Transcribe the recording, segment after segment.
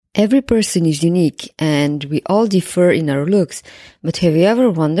Every person is unique and we all differ in our looks, but have you ever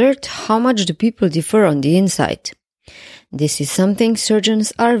wondered how much do people differ on the inside? This is something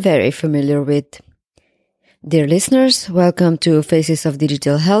surgeons are very familiar with. Dear listeners, welcome to Faces of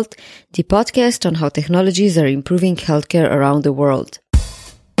Digital Health, the podcast on how technologies are improving healthcare around the world.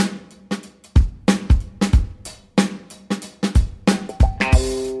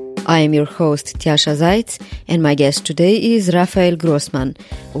 I am your host, Tjasa Zajc, and my guest today is Rafael Grossman,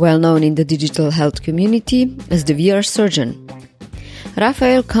 well known in the digital health community as the VR surgeon.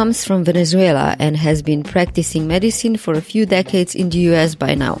 Rafael comes from Venezuela and has been practicing medicine for a few decades in the US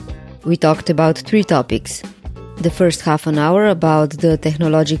by now. We talked about three topics. The first half an hour about the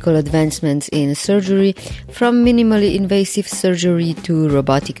technological advancements in surgery, from minimally invasive surgery to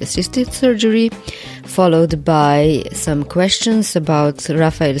robotic-assisted surgery, followed by some questions about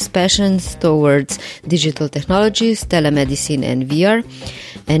Rafael's passions towards digital technologies, telemedicine and VR.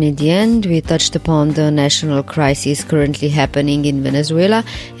 And in the end, we touched upon the national crisis currently happening in Venezuela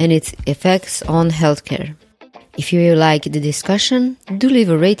and its effects on healthcare. If you like the discussion, do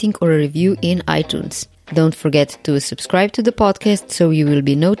leave a rating or a review in iTunes. Don't forget to subscribe to the podcast so you will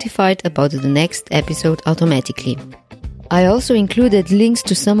be notified about the next episode automatically. I also included links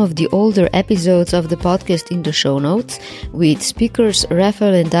to some of the older episodes of the podcast in the show notes, with speakers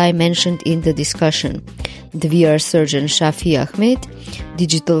Rafael and I mentioned in the discussion: the VR surgeon Shafi Ahmed,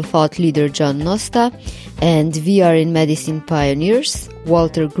 digital thought leader John Nosta, and VR in medicine pioneers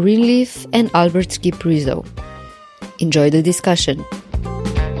Walter Greenleaf and Albert Skip Rizzo. Enjoy the discussion.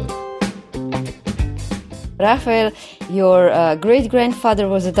 Rafael, your great-grandfather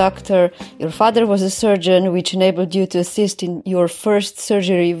was a doctor, your father was a surgeon, which enabled you to assist in your first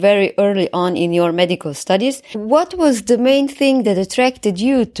surgery very early on in your medical studies. What was the main thing that attracted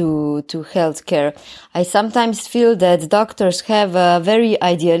you to healthcare? I sometimes feel that doctors have a very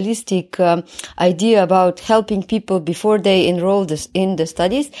idealistic idea about helping people before they enroll in the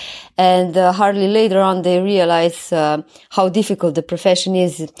studies, and hardly later on they realize how difficult the profession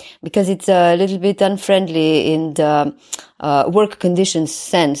is, because it's a little bit unfriendly in the work conditions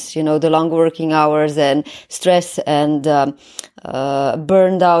sense, the long working hours and stress and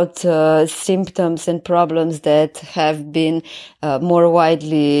burned out symptoms and problems that have been more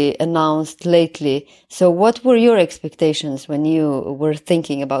widely announced lately. So what were your expectations when you were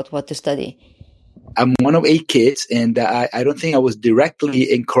thinking about what to study? I'm one of 8 kids, and I don't think I was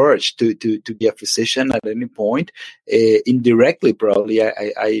directly encouraged to be a physician at any point. Indirectly, probably,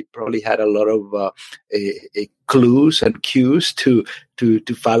 I probably had a lot of clues and cues to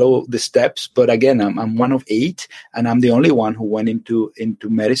follow the steps. But again, I'm one of 8, and I'm the only one who went into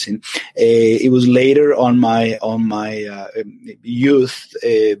medicine. It was later on my youth,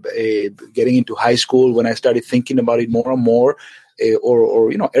 getting into high school, when I started thinking about it more and more.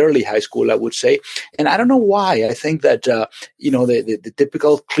 Or early high school, I would say. And I don't know why. I think that, the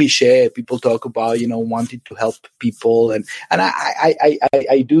typical cliche people talk about, wanting to help people. And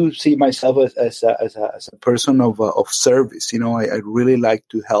I do see myself as a person of service. I really like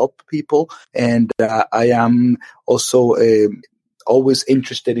to help people. And I am also always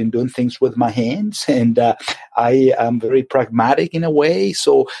interested in doing things with my hands, and I am very pragmatic in a way.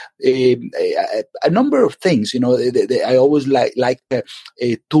 So a number of things, I always like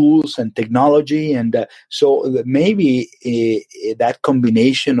tools and technology, and so maybe that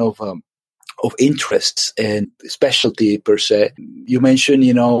combination of interests and specialty per se. You mentioned,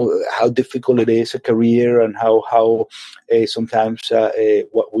 how difficult it is a career, and how sometimes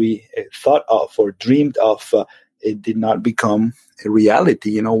what we thought of or dreamed of it did not become a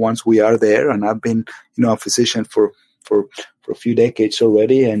reality, once we are there. And I've been, a physician for a few decades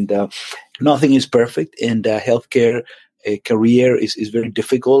already, and nothing is perfect. And healthcare career is very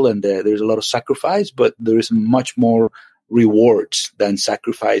difficult, and there's a lot of sacrifice, but there is much more rewards than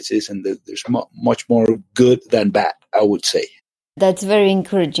sacrifices, and there's much more good than bad, I would say. That's very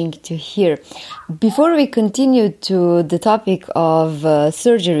encouraging to hear. Before we continue to the topic of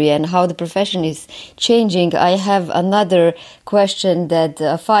surgery and how the profession is changing, I have another question that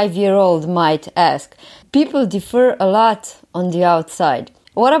a 5-year-old might ask. People differ a lot on the outside.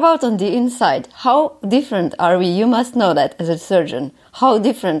 What about on the inside? How different are we? You must know that as a surgeon. How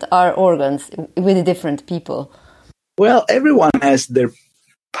different are organs with different people? Well, everyone has their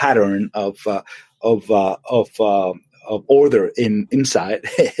pattern of order inside.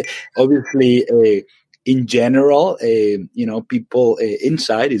 Obviously, in general, people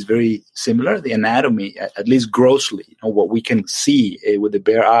inside is very similar. The anatomy, at least grossly, what we can see with the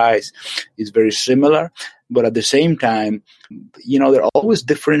bare eyes is very similar. But at the same time, there are always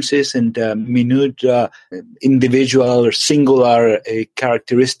differences and minute individual or singular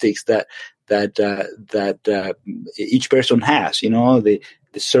characteristics that each person has.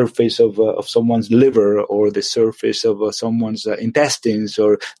 The surface of someone's liver, or the surface of someone's intestines,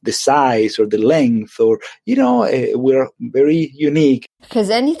 or the size, or the length, or we're very unique. Has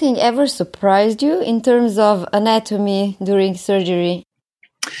anything ever surprised you in terms of anatomy during surgery?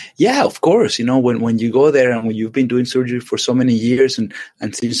 Yeah, of course. When you go there and when you've been doing surgery for so many years and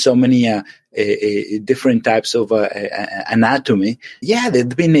seen so many different types of anatomy,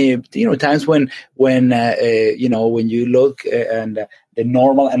 there've been times when you look and the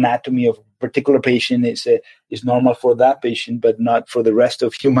normal anatomy of a particular patient is normal for that patient, but not for the rest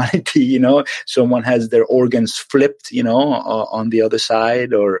of humanity. Someone has their organs flipped, on the other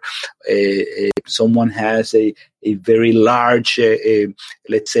side, or someone has a very large,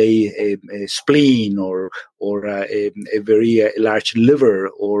 let's say, a spleen, or a very large liver,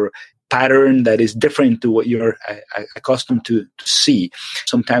 or pattern that is different to what you're accustomed to see.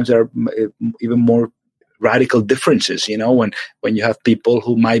 Sometimes there are even more radical differences, when you have people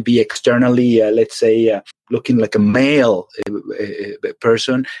who might be externally, let's say, looking like a male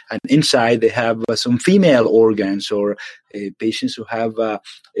person, and inside they have some female organs, or patients who have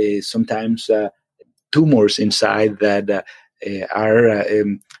sometimes tumors inside that are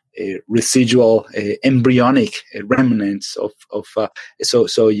residual embryonic remnants of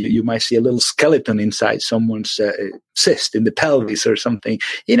so you might see a little skeleton inside someone's cyst in the pelvis or something.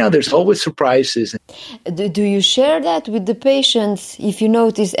 There's always surprises. Do you share that with the patients if you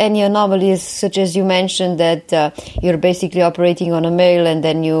notice any anomalies, such as you mentioned that you're basically operating on a male and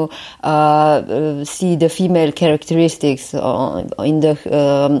then you see the female characteristics in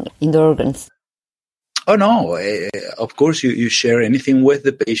the organs? Oh, no. Of course, you share anything with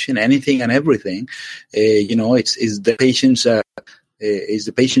the patient, anything and everything. It's the patient's is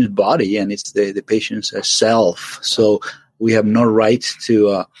the patient's body, and it's the patient's self. So we have no right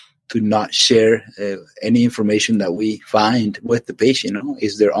to not share any information that we find with the patient.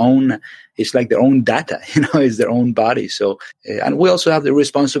 It's their own. It's like their own data. It's their own body. So, and we also have the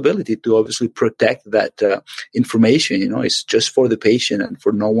responsibility to obviously protect that information. It's just for the patient and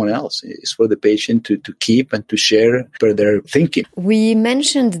for no one else. It's for the patient to keep and to share for their thinking. We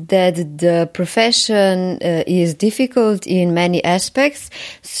mentioned that the profession is difficult in many aspects.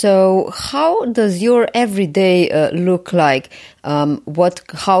 So, how does your everyday look like?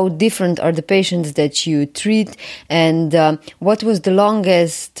 How different are the patients that you treat, and what was the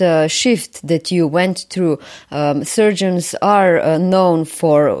longest shift that you went through? Surgeons are known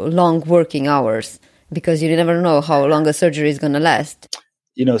for long working hours because you never know how long a surgery is going to last.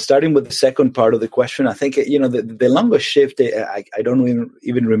 Starting with the second part of the question, I think, the longest shift, I don't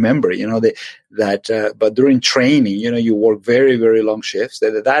even remember, but during training, you work very, very long shifts.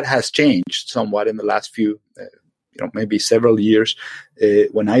 That has changed somewhat in the last few maybe several years.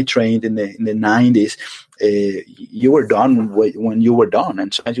 When I trained in the 90s, you were done when you were done,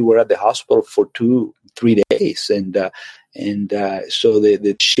 and sometimes you were at the hospital for 2-3 days, and so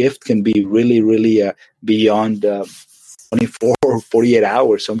the shift can be really, really beyond 24 or 48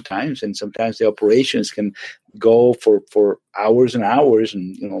 hours sometimes, and sometimes the operations can go for hours and hours,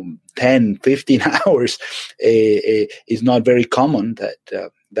 and 10, 15 hours is not very common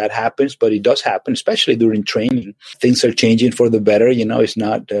that happens, but it does happen, especially during training. Things are changing for the better. It's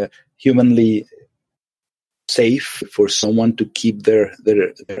not humanly safe for someone to keep their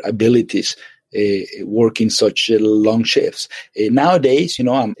abilities working such long shifts. Nowadays,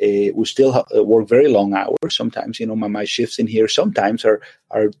 we still work very long hours. Sometimes, my shifts in here sometimes are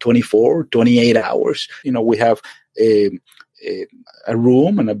 24, 28 hours. We have a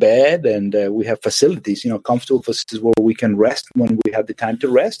room and a bed, and we have facilities, comfortable facilities where we can rest when we have the time to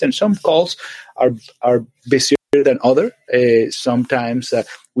rest. And some calls are busier than other. Sometimes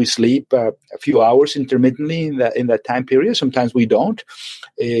we sleep a few hours intermittently in that time period. Sometimes we don't.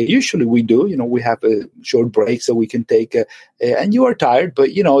 Usually we do. We have short breaks that we can take. And you are tired,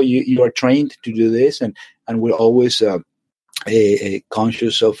 but you are trained to do this, and we're always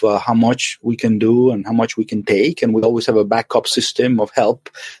conscious of how much we can do and how much we can take, and we always have a backup system of help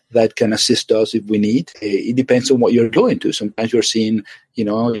that can assist us if we need. It depends on what you're going to. Sometimes you're seeing,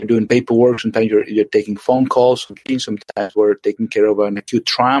 you're doing paperwork. Sometimes you're taking phone calls. Sometimes we're taking care of an acute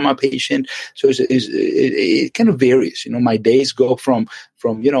trauma patient. So it kind of varies. My days go from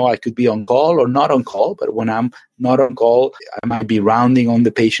I could be on call or not on call. But when I'm not on call, I might be rounding on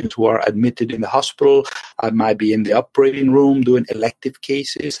the patients who are admitted in the hospital. I might be in the operating room doing elective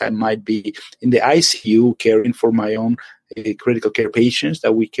cases. I might be in the ICU caring for my own critical care patients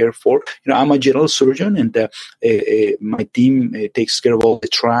that we care for. I'm a general surgeon, and my team takes care of all the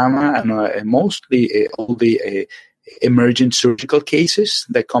trauma and mostly all the emergent surgical cases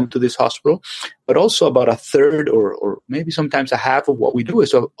that come to this hospital. But also about a third or maybe sometimes a half of what we do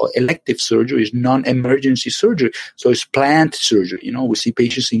is elective surgery, is non-emergency surgery. So it's planned surgery. We see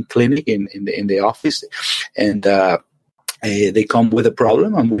patients in clinic, in the office, and they come with a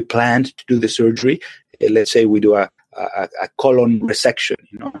problem, and we plan to do the surgery. Let's say we do a colon resection,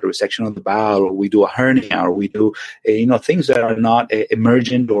 a resection of the bowel, or we do a hernia, or we do, things that are not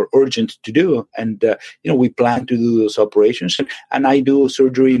emergent or urgent to do. And, we plan to do those operations. And I do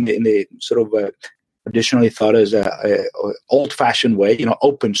surgery in the sort of traditionally thought as a old-fashioned way,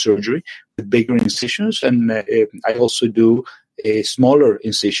 open surgery with bigger incisions. And I also do smaller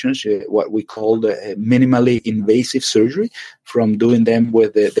incisions, what we call the minimally invasive surgery, from doing them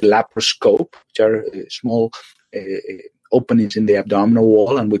with the laparoscope, which are small openings in the abdominal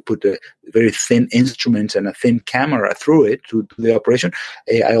wall, and we put very thin instruments and a thin camera through it to do the operation.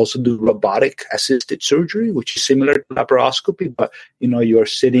 I also do robotic assisted surgery, which is similar to laparoscopy, but you are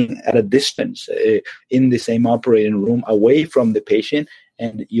sitting at a distance in the same operating room away from the patient,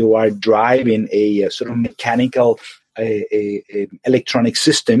 and you are driving a sort of mechanical electronic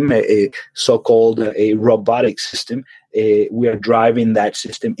system, a so-called a robotic system. We are driving that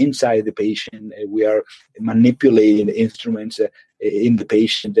system inside the patient. We are manipulating the instruments in the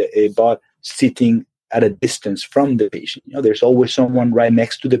patient, but sitting at a distance from the patient. There's always someone right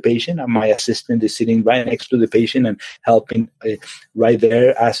next to the patient, and my assistant is sitting right next to the patient and helping right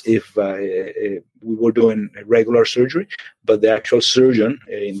there, as if we were doing regular surgery. But the actual surgeon,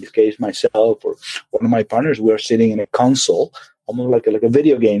 in this case myself or one of my partners, we are sitting in a console, almost like a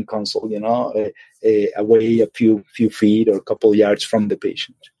video game console, away a few feet or a couple of yards from the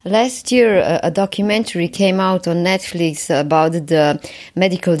patient. Last year, a documentary came out on Netflix about the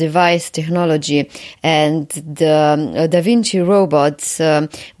medical device technology, and the Da Vinci robots,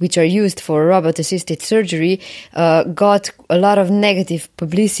 which are used for robot-assisted surgery, got a lot of negative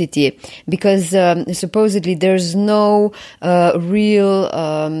publicity because supposedly there's no real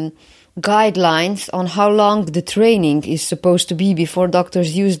guidelines on how long the training is supposed to be before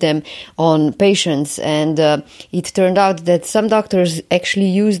doctors use them on patients. And it turned out that some doctors actually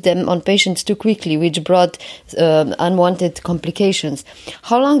used them on patients too quickly, which brought unwanted complications.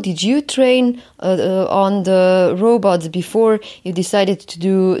 How long did you train on the robots before you decided to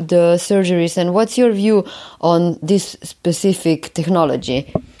do the surgeries? And what's your view on this specific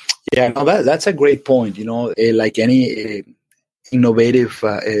technology? Yeah, no, that's a great point. Like any innovative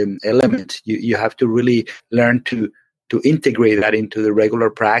element, you have to really learn to integrate that into the regular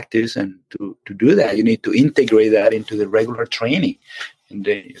practice, and to do that you need to integrate that into the regular training. And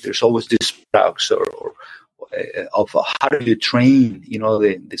there's always this paradox of how do you train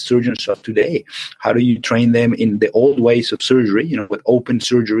the surgeons of today. How do you train them in the old ways of surgery, with open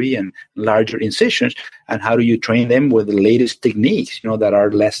surgery and larger incisions, and how do you train them with the latest techniques that are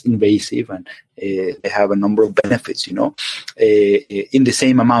less invasive and they have a number of benefits, in the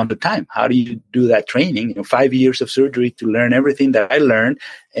same amount of time? How do you do that training? 5 years of surgery to learn everything that I learned,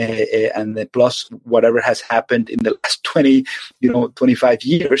 and then plus whatever has happened in the last 25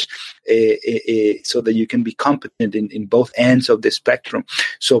 years, so that you can be competent in both ends of the spectrum.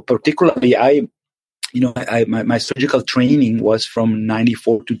 So particularly, my surgical training was from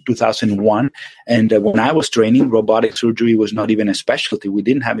 1994 to 2001. And when I was training, robotic surgery was not even a specialty. We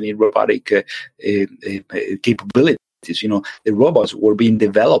didn't have any robotic capabilities. The robots were being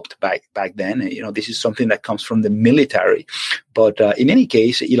developed back then. This is something that comes from the military. But in any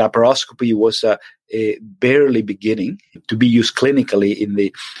case, laparoscopy was barely beginning to be used clinically in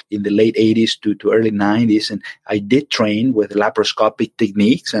the late 80s to early 90s. And I did train with laparoscopic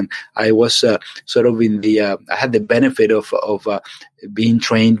techniques, and I was sort of I had the benefit of being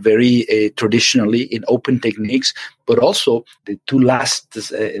trained very traditionally in open techniques, but also the two last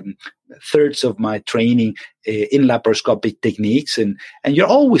thirds of my training in laparoscopic techniques. And you're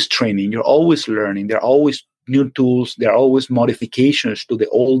always training, you're always learning, there are always new tools, there are always modifications to the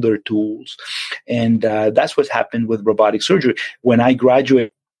older tools. And that's what happened with robotic surgery. When I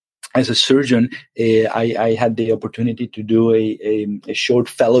graduated as a surgeon, I had the opportunity to do a short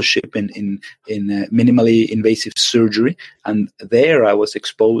fellowship in minimally invasive surgery, and there I was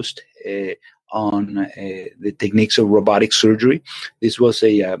exposed on the techniques of robotic surgery. This was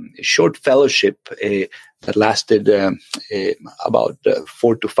a short fellowship that lasted about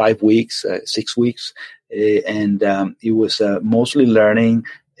 4 to 5 weeks, 6 weeks, and it was mostly learning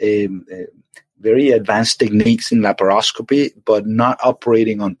very advanced techniques in laparoscopy, but not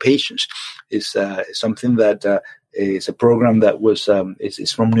operating on patients. Is something that is a program that was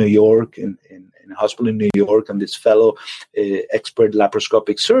is from New York, in a hospital in New York, and this fellow expert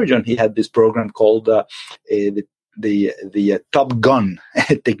laparoscopic surgeon, he had this program called the Top Gun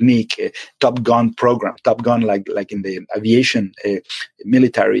technique, Top Gun program, Top Gun like in the aviation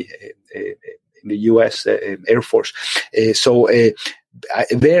military in the U.S. Air Force.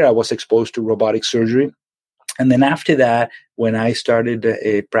 There I was exposed to robotic surgery. And then after that, when I started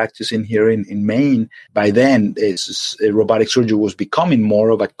practicing here in Maine, by then robotic surgery was becoming more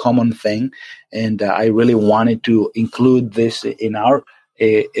of a common thing. And I really wanted to include this in our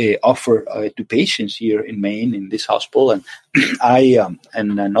offer to patients here in Maine in this hospital. And I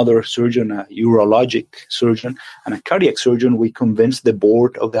and another surgeon, a urologic surgeon and a cardiac surgeon, we convinced the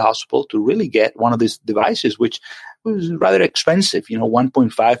board of the hospital to really get one of these devices, which was rather expensive,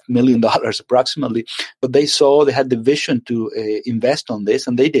 $1.5 million approximately. But they had the vision to invest on this,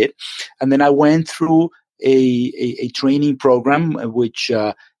 and they did. And then I went through a training program which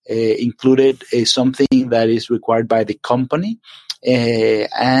included something that is required by the company,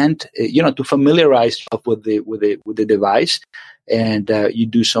 and to familiarize yourself with the device. And you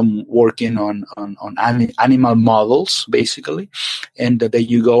do some working on animal models, basically, and then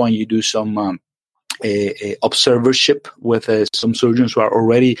you go and you do some observership with some surgeons who are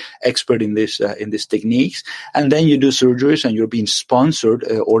already expert in these techniques, and then you do surgeries, and you're being sponsored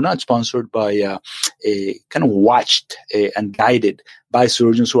or not sponsored by kind of watched and guided by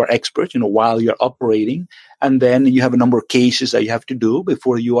surgeons who are experts, while you're operating. And then you have a number of cases that you have to do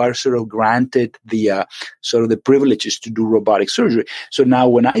before you are sort of granted the the privileges to do robotic surgery. So now,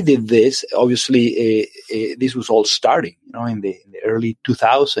 when I did this, obviously this was all starting, in the early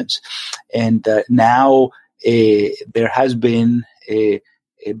 2000s, and now there has been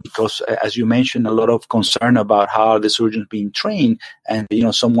because, as you mentioned, a lot of concern about how the surgeons being trained, and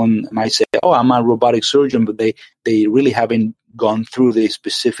someone might say, "Oh, I'm a robotic surgeon," but they really haven't gone through the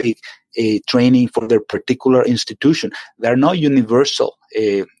specific training for their particular institution. They're not universal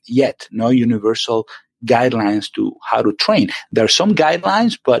yet, no universal guidelines to how to train. There are some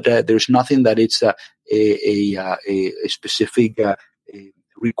guidelines, but there's nothing that it's a specific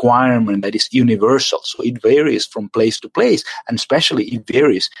requirement that is universal. So it varies from place to place, and especially it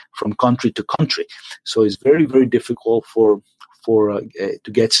varies from country to country. So it's very, very difficult for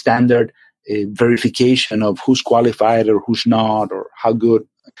to get standard verification of who's qualified or who's not, or how good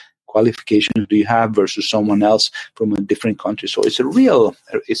qualifications do you have versus someone else from a different country. So it's a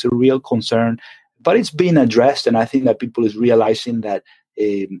real concern, but it's being addressed, and I think that people is realizing that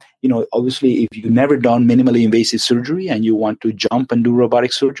obviously, if you've never done minimally invasive surgery and you want to jump and do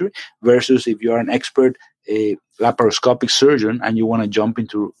robotic surgery, versus if you're an expert laparoscopic surgeon and you want to jump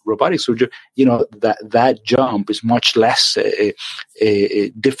into robotic surgery, that jump is much less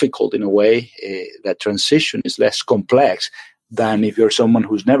difficult in a way. That transition is less complex than if you're someone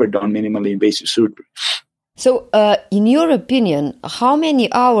who's never done minimally invasive surgery. So, in your opinion, how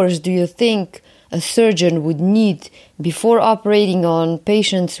many hours do you think a surgeon would need before operating on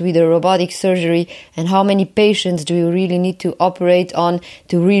patients with a robotic surgery, and how many patients do you really need to operate on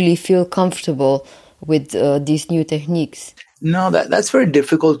to really feel comfortable with these new techniques? No, that's very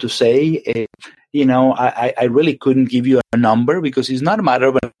difficult to say. I really couldn't give you a number, because it's not a matter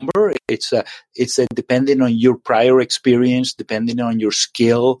of a number. It's depending on your prior experience, depending on your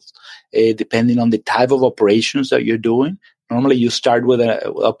skill, depending on the type of operations that you're doing. Normally, you start with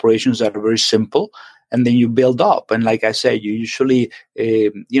operations that are very simple, and then you build up. And like I said, you usually,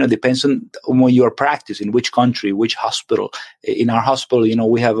 depends on when you're practicing, which country, which hospital. In our hospital,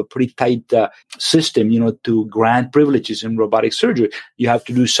 we have a pretty tight system, to grant privileges in robotic surgery. You have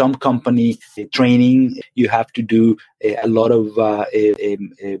to do some company training. You have to do a lot of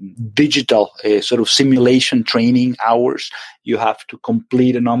digital sort of simulation training hours. You have to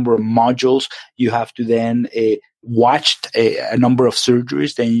complete a number of modules. You have to then watched a number of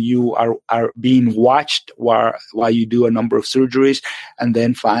surgeries, then you are being watched while you do a number of surgeries, and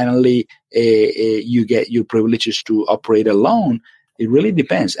then finally you get your privileges to operate alone. It really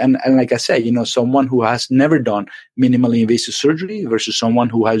depends. And like I said, someone who has never done minimally invasive surgery versus someone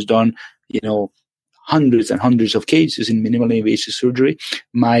who has done, hundreds and hundreds of cases in minimally invasive surgery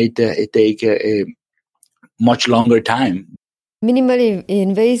might take a much longer time. Minimally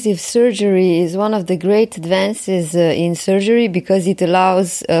invasive surgery is one of the great advances in surgery because it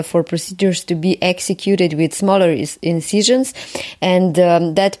allows for procedures to be executed with smaller incisions, and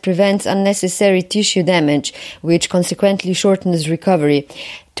that prevents unnecessary tissue damage, which consequently shortens recovery.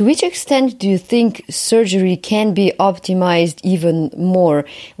 To which extent do you think surgery can be optimized even more?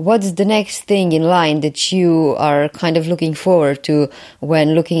 What's the next thing in line that you are kind of looking forward to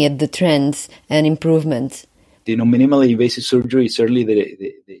when looking at the trends and improvements? Minimally invasive surgery is certainly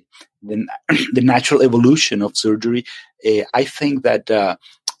the natural evolution of surgery. I think that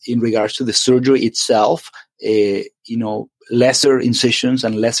in regards to the surgery itself, lesser incisions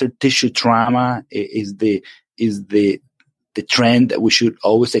and lesser tissue trauma is the trend that we should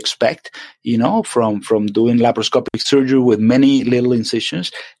always expect, from doing laparoscopic surgery with many little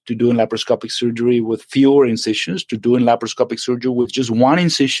incisions to doing laparoscopic surgery with fewer incisions to doing laparoscopic surgery with just one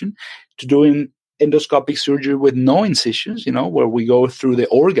incision to doing endoscopic surgery with no incisions, where we go through the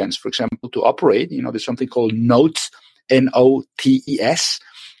organs, for example, to operate. There's something called NOTES, NOTES,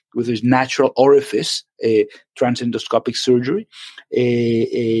 which is natural orifice transendoscopic surgery.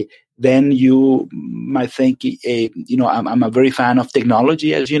 Then you might think, I'm a very fan of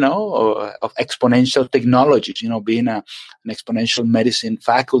technology, as you know, of exponential technologies, being an exponential medicine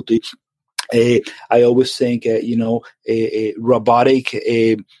faculty. I always think, robotic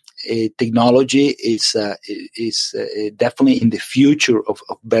technology is definitely in the future of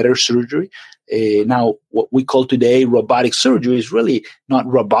better surgery. Now, what we call today robotic surgery is really not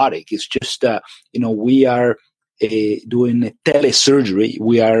robotic. It's just, we are doing a telesurgery.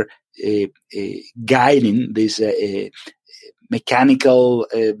 We are guiding these mechanical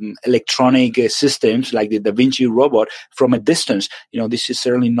electronic systems like the Da Vinci robot from a distance. This is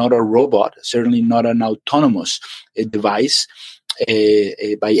certainly not a robot, certainly not an autonomous device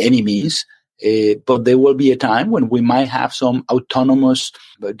by any means. But there will be a time when we might have some autonomous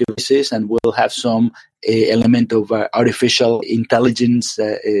devices and we'll have some element of artificial intelligence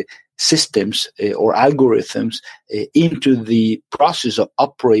systems or algorithms into the process of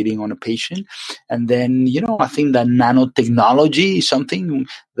operating on a patient. And then, I think that nanotechnology is something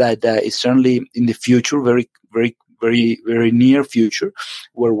that is certainly in the future, very, very, very, very near future,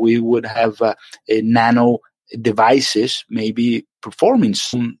 where we would have nano devices maybe performing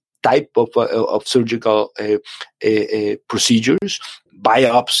some type of surgical procedures,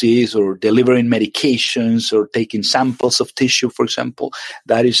 biopsies or delivering medications or taking samples of tissue, for example.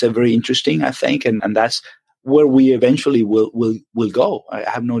 That is very interesting, I think, and that's where we eventually will go. I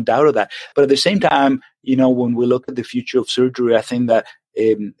have no doubt of that. But at the same time, when we look at the future of surgery, I think that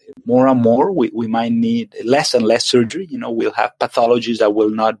more and more we might need less and less surgery. We'll have pathologies that will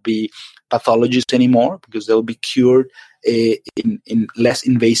not be pathologies anymore because they'll be cured in less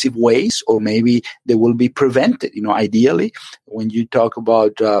invasive ways, or maybe they will be prevented. Ideally, when you talk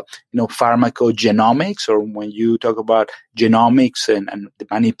about pharmacogenomics, or when you talk about genomics and the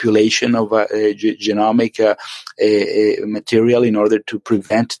manipulation of genomic material in order to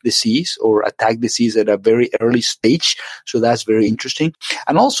prevent disease or attack disease at a very early stage. So that's very interesting.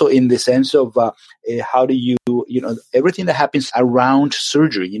 And also in the sense of how do you everything that happens around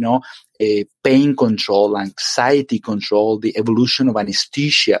surgery, pain control, anxiety control, the evolution of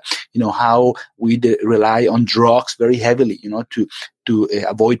anesthesia, how we rely on drugs very heavily, to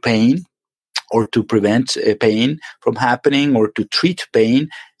avoid pain or to prevent pain from happening or to treat pain.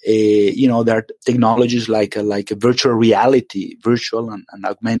 There are technologies like virtual reality, virtual and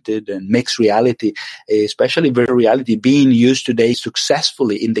augmented and mixed reality, especially virtual reality being used today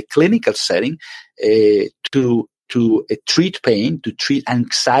successfully in the clinical setting to treat pain, to treat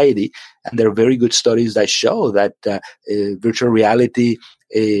anxiety. And there are very good studies that show that virtual reality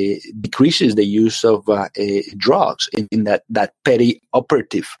decreases the use of drugs in that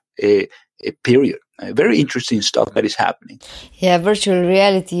peri-operative period. Very interesting stuff that is happening. Yeah, virtual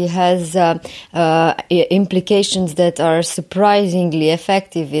reality has implications that are surprisingly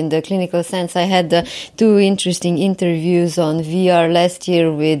effective in the clinical sense. I had two interesting interviews on VR last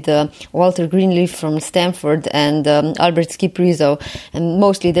year with Walter Greenleaf from Stanford and Albert Skip Rizzo, and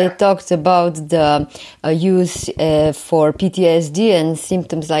mostly they talked about the use for PTSD and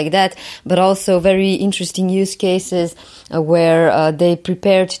symptoms like that, but also very interesting use cases where they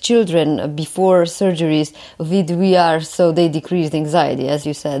prepared children before surgeries with VR, so they decreased anxiety, as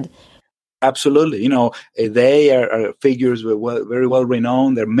you said. Absolutely. They are figures very well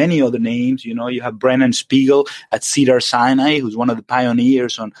renowned. There are many other names. You have Brennan Spiegel at Cedars-Sinai, who's one of the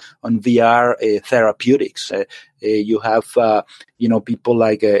pioneers on VR therapeutics. You have, people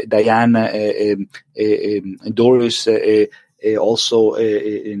like Diane Doris, also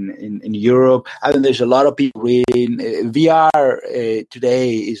in Europe. I mean, there's a lot of people reading. VR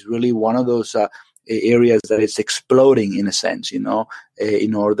today is really one of those areas that it's exploding in a sense, in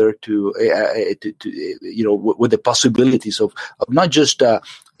order to with the possibilities of not just the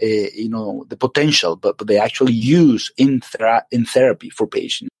potential, but the actual use in therapy for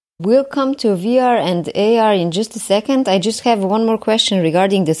patients. We'll come to VR and AR in just a second. I just have one more question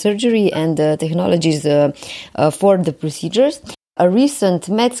regarding the surgery and the technologies for the procedures. A recent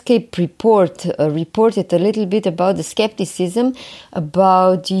Medscape report reported a little bit about the skepticism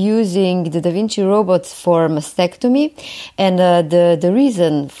about using the Da Vinci robots for mastectomy. And the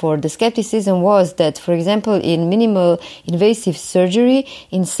reason for the skepticism was that, for example, in minimal invasive surgery,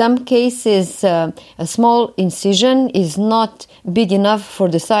 in some cases, a small incision is not big enough for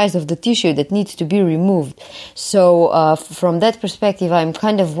the size of the tissue that needs to be removed. So from that perspective, I'm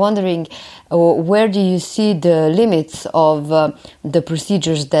kind of wondering, where do you see the limits of the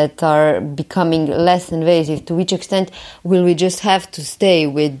procedures that are becoming less invasive? To which extent will we just have to stay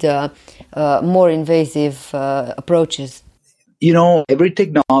with more invasive approaches? Every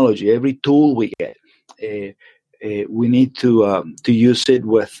technology, every tool we get, we need to use it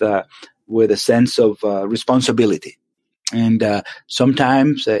with a sense of responsibility. And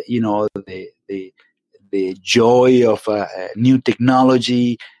sometimes, the joy of new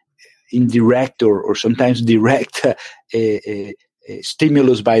technology, indirect or sometimes direct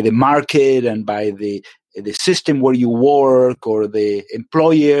stimulus by the market and by the system where you work, or the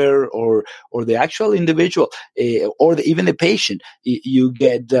employer, or the actual individual, or even the patient, you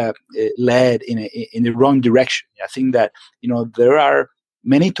get led in the wrong direction. I think that there are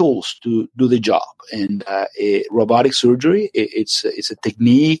many tools to do the job, and robotic surgery, it's a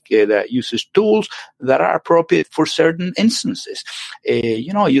technique that uses tools that are appropriate for certain instances.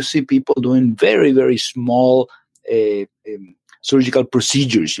 You see people doing very, very small surgical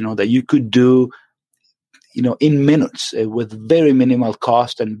procedures, that you could do in minutes with very minimal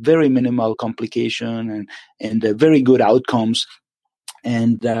cost and very minimal complication and very good outcomes.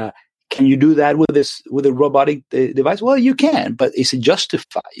 And can you do that with a robotic device? Well, you can, but is it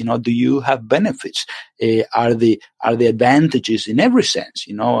justified? Do you have benefits? Are the advantages in every sense?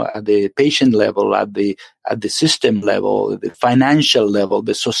 At the patient level, at the system level, the financial level,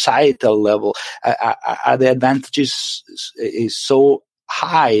 the societal level, are the advantages is so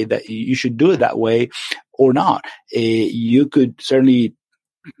high that you should do it that way or not? You could certainly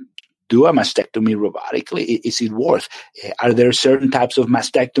do a mastectomy robotically. Is it worth? Are there certain types of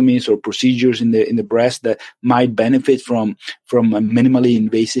mastectomies or procedures in the breast that might benefit from a minimally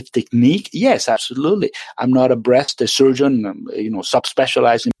invasive technique? Yes, absolutely. I'm not a breast surgeon,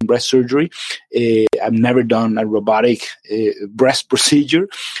 subspecialized in breast surgery. I've never done a robotic breast procedure.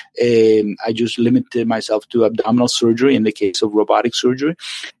 I just limited myself to abdominal surgery in the case of robotic surgery.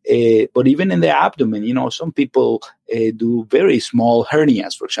 But even in the abdomen, some people do very small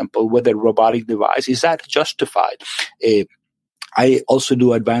hernias, for example, with a robotic device. Is that justified? I also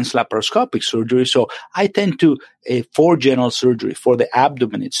do advanced laparoscopic surgery, so I tend to, for general surgery, for the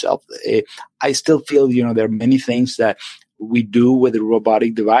abdomen itself, I still feel, there are many things that we do with the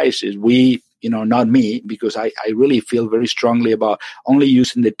robotic devices. Not me, because I really feel very strongly about only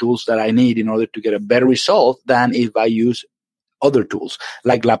using the tools that I need in order to get a better result than if I use other tools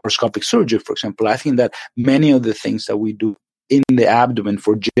like laparoscopic surgery, for example. I think that many of the things that we do in the abdomen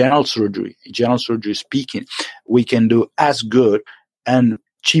for general surgery speaking, we can do as good and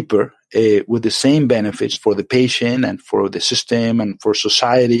cheaper with the same benefits for the patient and for the system and for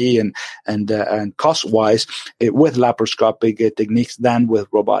society and cost-wise with laparoscopic techniques than with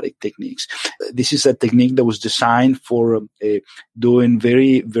robotic techniques. This is a technique that was designed for doing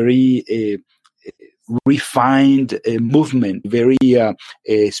very, very refined movement, very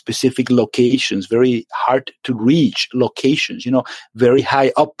specific locations, very hard to reach locations, very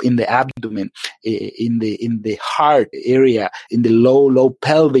high up in the abdomen, in the heart area, in the low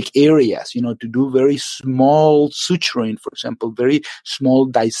pelvic areas, to do very small suturing, for example, very small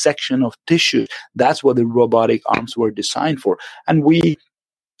dissection of tissue. That's what the robotic arms were designed for. And we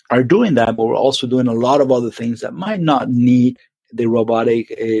are doing that, but we're also doing a lot of other things that might not need the robotic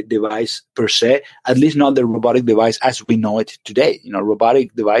device per se, at least not the robotic device as we know it today.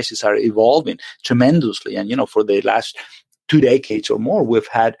 Robotic devices are evolving tremendously. And, for the last 2 decades or more, we've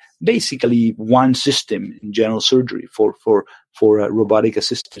had basically one system in general surgery for robotic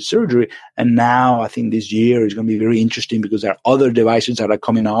assisted surgery. And now I think this year is going to be very interesting because there are other devices that are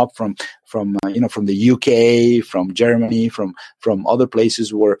coming up from the UK, from Germany, from other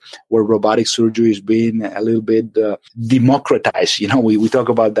places where robotic surgery is being a little bit democratized. We talk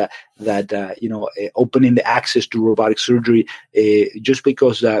about that opening the access to robotic surgery just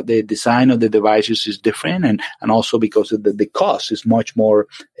because the design of the devices is different and also because the cost is much more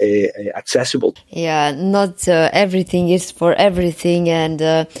accessible. Yeah, not everything is for everything, and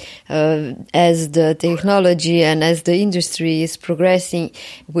as the technology and as the industry is progressing,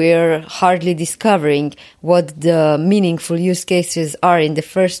 we're hardly discovering what the meaningful use cases are in the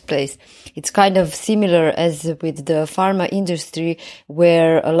first place. It's kind of similar as with the pharma industry,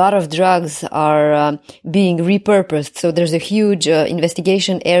 where a lot of drugs are being repurposed. So there's a huge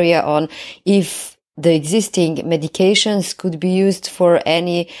investigation area on if the existing medications could be used for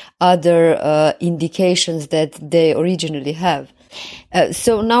any other indications that they originally have.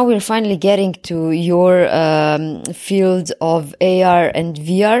 So now we're finally getting to your field of AR and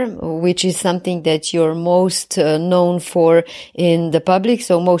VR, which is something that you're most known for in the public.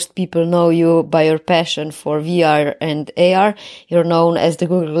 So most people know you by your passion for VR and AR. You're known as the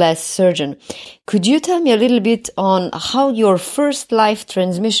Google Glass surgeon. Could you tell me a little bit on how your first live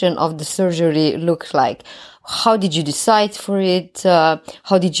transmission of the surgery looked like? How did you decide for it?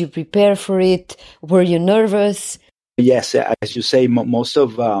 How did you prepare for it? Were you nervous? Yes, as you say, most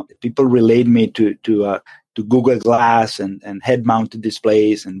of people relate me to Google Glass and head-mounted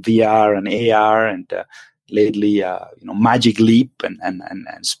displays and VR and AR and lately, Magic Leap and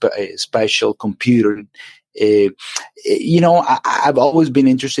spatial computing. I've always been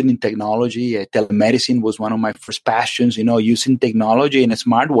interested in technology. Telemedicine was one of my first passions, using technology in a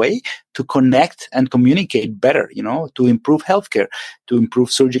smart way to connect and communicate better, to improve healthcare, to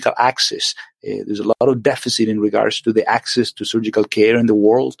improve surgical access. There's a lot of deficit in regards to the access to surgical care in the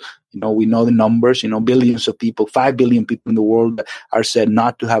world. We know the numbers, billions of people, 5 billion people in the world are said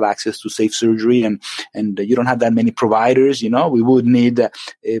not to have access to safe surgery. And you don't have that many providers, we would need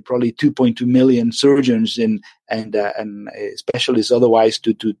probably 2.2 million surgeons and specialists otherwise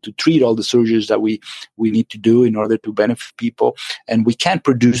to treat all the surgeries that we need to do in order to benefit people. And we can't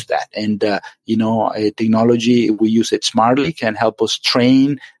produce that. And, technology, if we use it smartly, can help us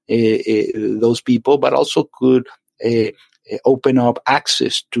train those people, but also could open up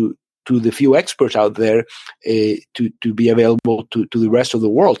access to the few experts out there to be available to the rest of the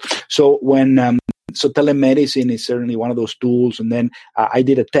world. So so telemedicine is certainly one of those tools. And then I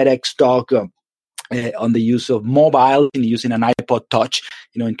did a TEDx talk on the use of mobile and using an iPod Touch,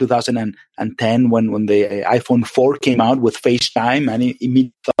 in 2010 when the iPhone 4 came out with FaceTime, and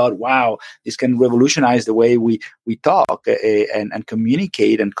immediately thought, wow, this can revolutionize the way we talk and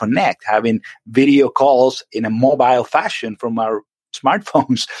communicate and connect, having video calls in a mobile fashion from our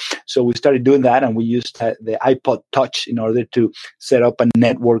smartphones. So we started doing that, and we used the iPod Touch in order to set up a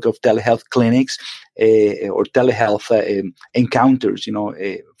network of telehealth clinics or telehealth encounters,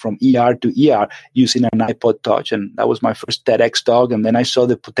 from ER to ER using an iPod Touch. And that was my first TEDx talk. And then I saw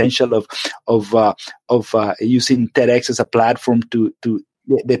the potential of using TEDx as a platform to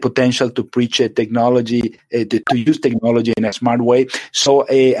the potential to preach technology, to use technology in a smart way. So,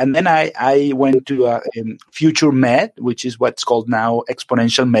 and then I went to Future Med, which is what's called now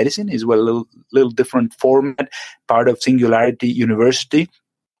Exponential Medicine, is a little different format, part of Singularity University.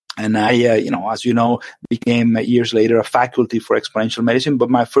 And I, as you know, became years later a faculty for exponential medicine. But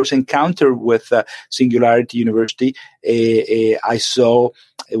my first encounter with Singularity University, I saw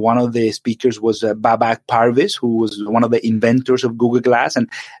one of the speakers was Babak Parviz, who was one of the inventors of Google Glass. And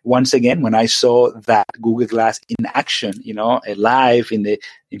once again, when I saw that Google Glass in action, live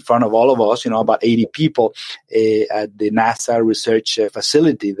in front of all of us, about 80 people at the NASA research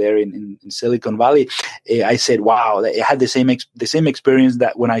facility there in Silicon Valley, I said, wow, I had the same experience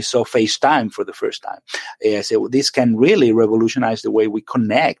that when I saw FaceTime for the first time. I said, well, this can really revolutionize the way we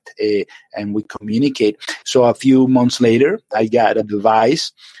connect and we communicate. So a few months later, I got a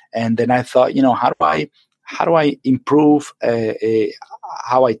device, and then I thought, how do I improve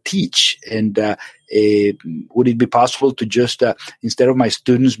how I teach? And would it be possible to just, instead of my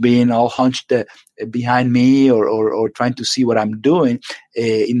students being all hunched behind me or trying to see what I'm doing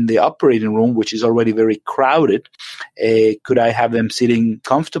in the operating room, which is already very crowded, could I have them sitting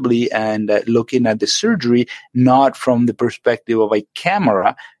comfortably and looking at the surgery, not from the perspective of a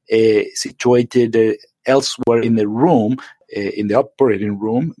camera situated elsewhere in the room, in the operating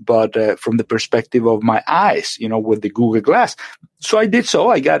room, but from the perspective of my eyes, with the Google Glass. So I did so.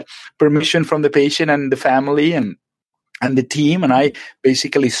 I got permission from the patient and the family, and and the team, and I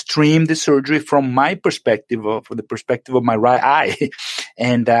basically streamed the surgery from my perspective, from the perspective of my right eye.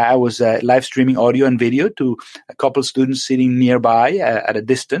 And I was live streaming audio and video to a couple of students sitting nearby at a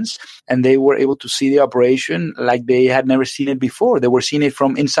distance, and they were able to see the operation like they had never seen it before. They were seeing it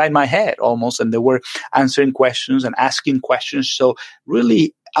from inside my head almost, and they were answering questions and asking questions. So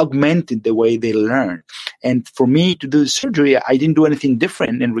really augmented the way they learn. And for me to do the surgery, I didn't do anything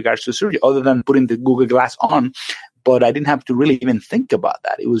different in regards to surgery other than putting the Google Glass on. But I didn't have to really even think about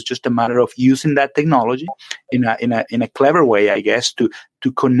that. It was just a matter of using that technology in a clever way, I guess, to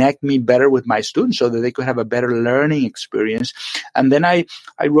connect me better with my students so that they could have a better learning experience. And then I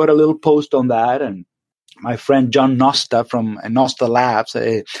wrote a little post on that, and my friend John Nosta from Nosta Labs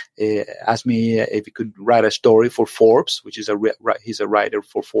asked me if he could write a story for Forbes, which is he's a writer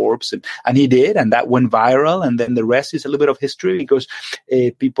for Forbes, and he did, and that went viral. And then the rest is a little bit of history, because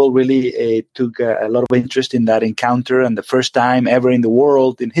people really took a lot of interest in that encounter, and the first time ever in the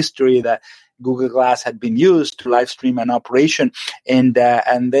world in history that Google Glass had been used to live stream an operation. And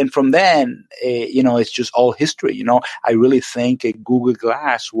then from then, it's just all history. I really think Google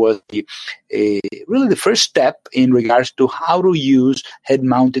Glass was really the first step in regards to how to use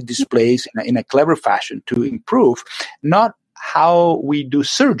head-mounted displays in a clever fashion to improve not how we do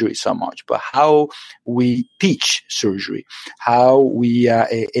surgery so much, but how we teach surgery, how we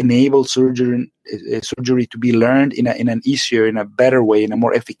enable surgery to be learned in an easier, in a better way, in a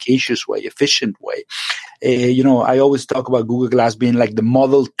more efficacious way, efficient way. I always talk about Google Glass being like the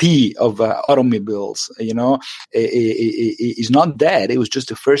Model T of automobiles. It's not dead. It was just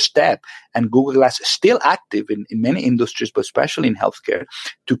the first step. And Google Glass is still active in many industries, but especially in healthcare,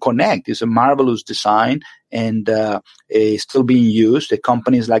 to connect. It's a marvelous design, and it's still being used. The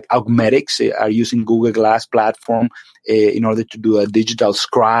companies like Augmetics are using Google Glass platform in order to do a digital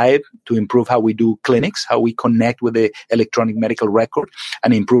scribe to improve how we do clinics, how we connect with the electronic medical record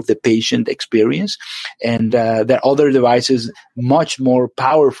and improve the patient experience. And there are other devices much more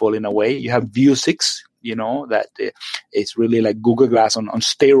powerful in a way. You have Vuzix, that it's really like Google Glass on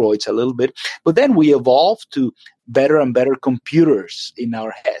steroids a little bit. But then we evolved to better and better computers in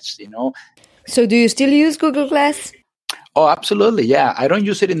our heads, So do you still use Google Glass? Oh, absolutely. Yeah. I don't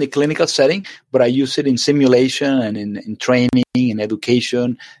use it in the clinical setting, but I use it in simulation and in training and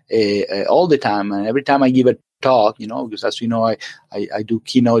education all the time. And every time I give a talk, because as you know, I do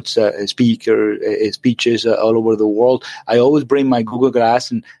keynotes, speeches all over the world. I always bring my Google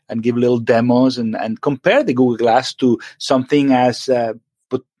Glass and give little demos and compare the Google Glass to something as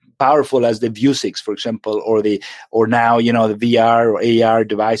powerful as the Vuzix, for example, or now the VR or AR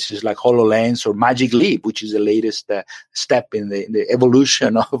devices like HoloLens or Magic Leap, which is the latest step in the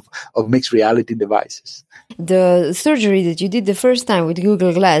evolution of mixed reality devices. The surgery that you did the first time with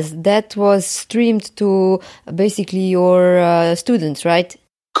Google Glass, that was streamed to basically your students, right?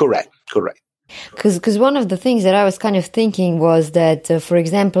 Correct. Because one of the things that I was kind of thinking was that, for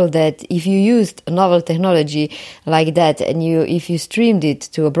example, that if you used a novel technology like that and if you streamed it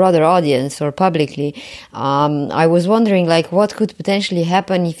to a broader audience or publicly, I was wondering what could potentially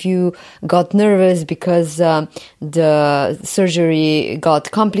happen if you got nervous because the surgery got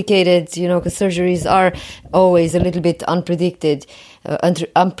complicated, because surgeries are always a little bit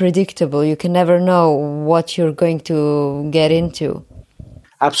unpredictable. You can never know what you're going to get into.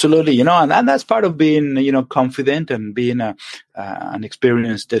 Absolutely, and that's part of being, confident and being an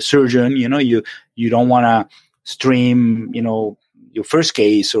experienced surgeon. You don't want to stream, your first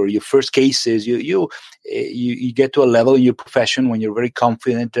case or your first cases. You get to a level in your profession when you're very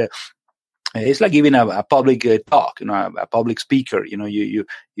confident. It's like giving a public talk, a public speaker. You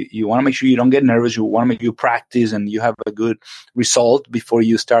want to make sure you don't get nervous. You want to make you practice and you have a good result before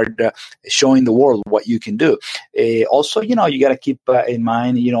you start showing the world what you can do. Also, you got to keep in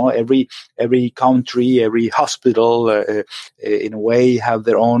mind, every country, every hospital, in a way, have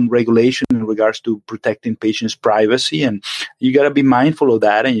their own regulation in regards to protecting patients' privacy, and you got to be mindful of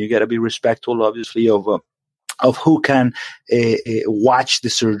that, and you got to be respectful, obviously, of who can watch the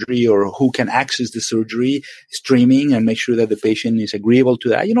surgery or who can access the surgery streaming, and make sure that the patient is agreeable to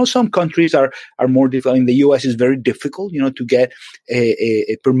that. Some countries are more difficult. In the U.S., it's very difficult, to get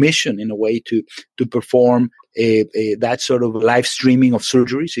a permission in a way to perform that sort of live streaming of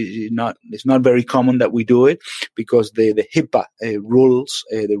surgeries. It's not very common that we do it because the HIPAA rules,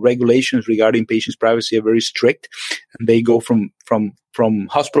 the regulations regarding patients' privacy are very strict, and they go from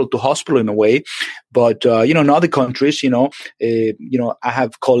hospital to hospital in a way. But, in other countries, I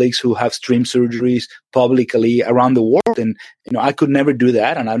have colleagues who have streamed surgeries publicly around the world. And, I could never do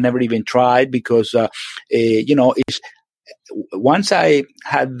that. And I've never even tried because, once I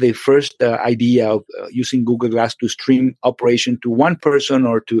had the first idea of using Google Glass to stream operation to one person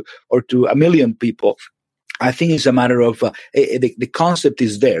or to 1 million people, I think it's a matter of the concept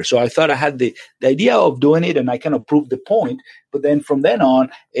is there. So I thought I had the idea of doing it, and I kind of proved the point. But then from then on,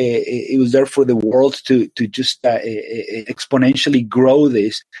 it was there for the world to just exponentially grow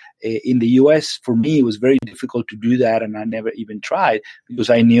this. In the US, for me, it was very difficult to do that, and I never even tried because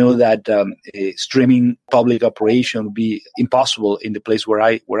I knew that streaming public operation would be impossible in the place where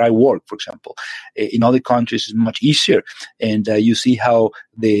I work, for example. In other countries, it's much easier, and you see how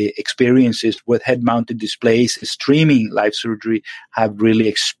the experiences with head-mounted displays, streaming live surgery, have really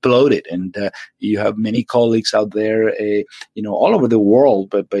exploded, and you have many colleagues out there, all over the world.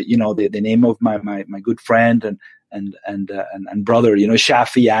 But the name of my good friend and brother,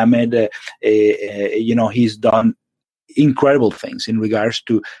 Shafi Ahmed, he's done incredible things in regards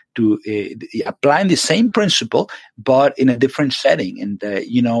to applying the same principle, but in a different setting. And,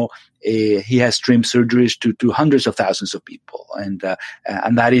 he has streamed surgeries to hundreds of thousands of people. And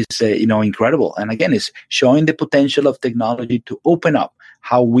that is, incredible. And again, it's showing the potential of technology to open up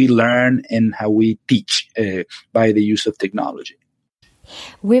how we learn and how we teach by the use of technology.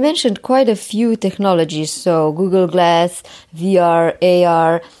 We mentioned quite a few technologies, so Google Glass, VR,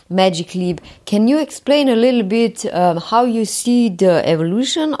 AR, Magic Leap. Can you explain a little bit how you see the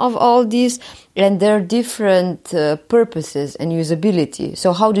evolution of all these and their different purposes and usability?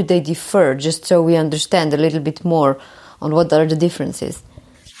 So how do they differ, just so we understand a little bit more on what are the differences?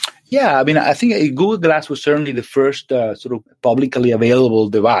 Yeah, I think Google Glass was certainly the first sort of publicly available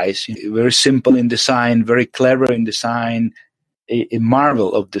device. Very simple in design, very clever in design, a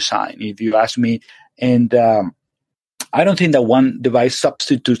marvel of design, if you ask me. And I don't think that one device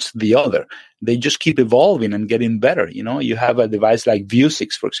substitutes the other. They just keep evolving and getting better. You have a device like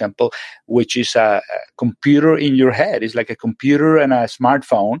Vuzix, for example, which is a computer in your head. It's like a computer and a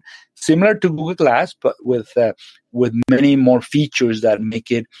smartphone, similar to Google Glass, but with many more features that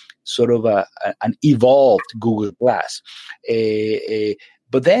make it sort of an evolved Google Glass.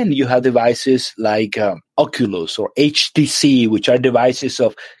 But then you have devices like Oculus or HTC, which are devices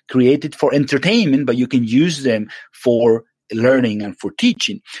created for entertainment, but you can use them for learning and for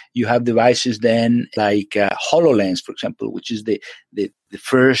teaching. You have devices then like HoloLens, for example, which is the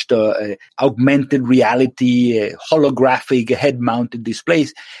first augmented reality holographic head-mounted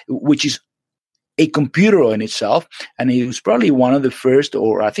displays, which is a computer in itself, and it was probably one of the first,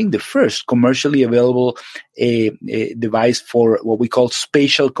 or I think the first, commercially available a device for what we call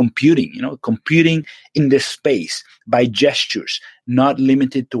spatial computing, computing in the space by gestures, not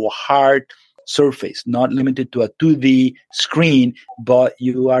limited to a hard surface, not limited to a 2D screen, but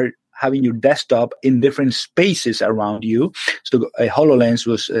you are having your desktop in different spaces around you. So HoloLens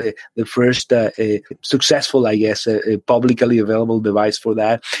was the first successful, I guess, publicly available device for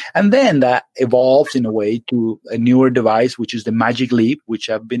that. And then that evolves in a way to a newer device, which is the Magic Leap, which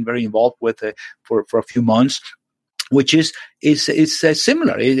I've been very involved with for a few months, which is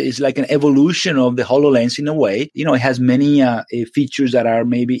similar. It's like an evolution of the HoloLens in a way. It has many features that are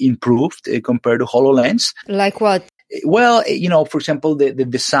maybe improved compared to HoloLens. Like what? Well, for example, the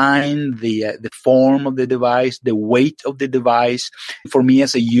design, the form of the device, the weight of the device. For me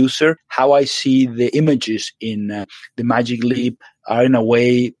as a user, how I see the images in the Magic Leap are in a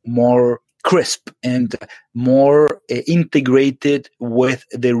way more crisp and more integrated with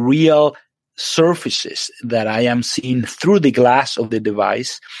the real surfaces that I am seeing through the glass of the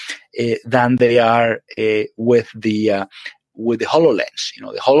device than they are with the HoloLens.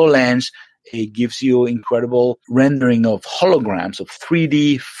 The HoloLens, it gives you incredible rendering of holograms, of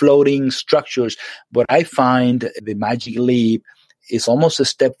 3D floating structures. But I find the Magic Leap is almost a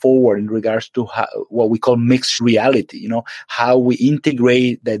step forward in regards to what we call mixed reality, how we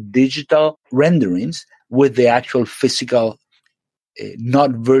integrate the digital renderings with the actual physical, not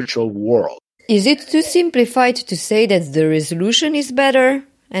virtual world. Is it too simplified to say that the resolution is better?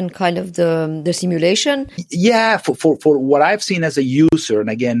 And kind of the simulation? Yeah, for what I've seen as a user, and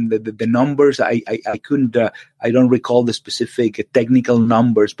again, the numbers, I couldn't, I don't recall the specific technical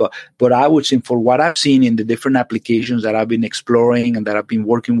numbers, but I would say for what I've seen in the different applications that I've been exploring and that I've been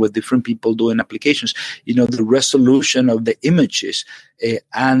working with different people doing applications, the resolution of the images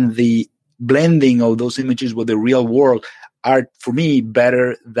and the blending of those images with the real world are, for me,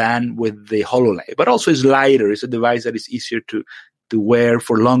 better than with the HoloLens. But also it's lighter. It's a device that is easier to wear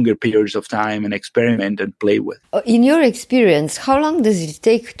for longer periods of time and experiment and play with. In your experience, how long does it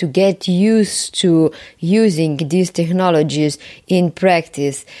take to get used to using these technologies in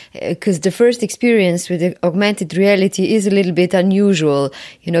practice? Because the first experience with the augmented reality is a little bit unusual.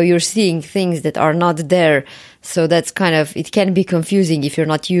 You're seeing things that are not there. So that's it can be confusing if you're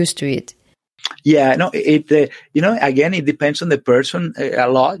not used to it. Yeah, no, again, it depends on the person a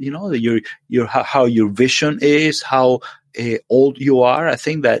lot, how your vision is, how old you are. I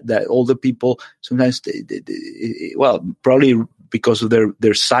think that older people sometimes, probably because of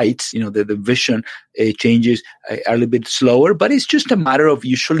their sight, the vision changes are a little bit slower, but it's just a matter of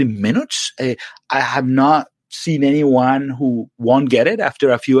usually minutes. I have not seen anyone who won't get it after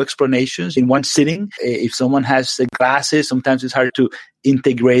a few explanations in one sitting. If someone has glasses, sometimes it's hard to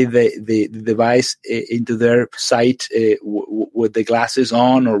integrate the device into their sight with the glasses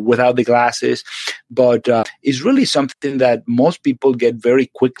on or without the glasses. But it's really something that most people get very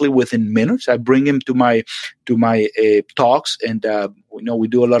quickly within minutes. I bring them to my talks, and we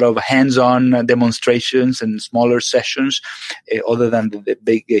do a lot of hands-on demonstrations and smaller sessions, other than the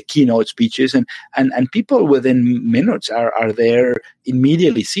big keynote speeches, and people within minutes are there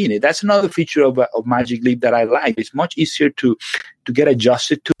immediately seeing it. That's another feature of Magic Leap that I like. It's much easier to get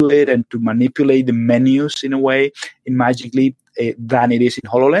adjusted to it and to manipulate the menus in a way in Magic Leap than it is in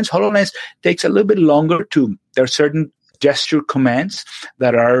HoloLens. HoloLens takes a little bit longer there are certain gesture commands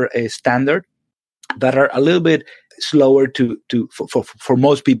that are standard, that are a little bit slower for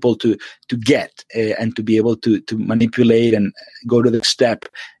most people to get and to be able to manipulate and go to the step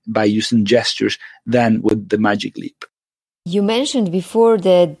by using gestures than with the Magic Leap. You mentioned before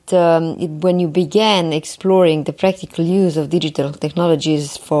that when you began exploring the practical use of digital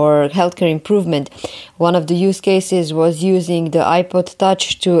technologies for healthcare improvement, one of the use cases was using the iPod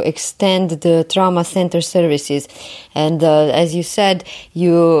Touch to extend the trauma center services. And as you said,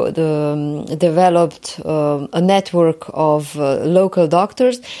 you developed a network of local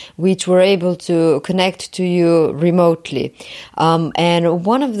doctors which were able to connect to you remotely. And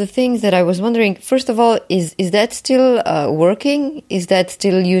one of the things that I was wondering, first of all, is that still working? Is that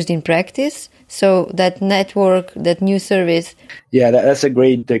still used in practice? So that network, that new service? Yeah, that's a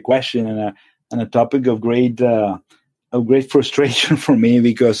great question and a topic of great frustration for me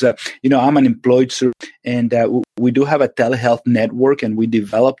because, I'm an employed surgeon and we do have a telehealth network and we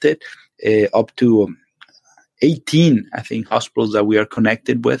developed it up to 18, I think, hospitals that we are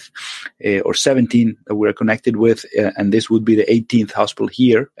connected with, or 17 that we are connected with, and this would be the 18th hospital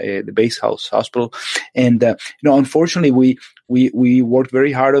here, the base house hospital. And unfortunately, we worked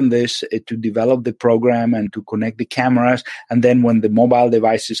very hard on this to develop the program and to connect the cameras. And then when the mobile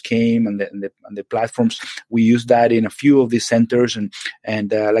devices came and the platforms, we used that in a few of these centers.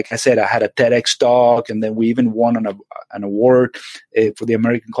 And like I said, I had a TEDx talk, and then we even won an award for the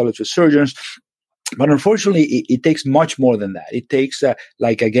American College of Surgeons. But unfortunately, it takes much more than that. It takes,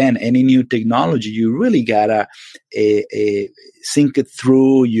 again, any new technology, you really gotta think it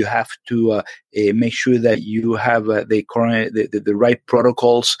through. You have to make sure that you have the right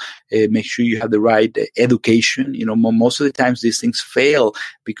protocols. Make sure you have the right education. Most of the times these things fail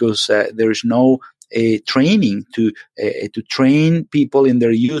because there is no training to train people in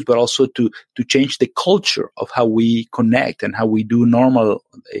their use, but also to change the culture of how we connect and how we do normal,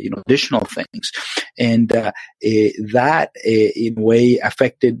 additional things. And that in a way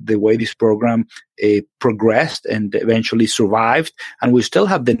affected the way this program progressed and eventually survived. And we still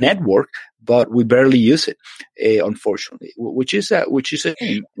have the network, but we barely use it, unfortunately, which is a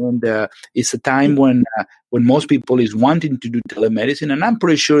shame. And it's a time when most people is wanting to do telemedicine, and I'm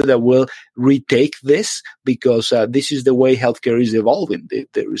pretty sure that we'll retake this because this is the way healthcare is evolving.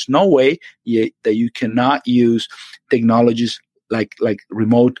 There is no way that you cannot use technologies like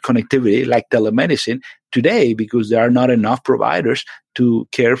remote connectivity, like telemedicine today, because there are not enough providers to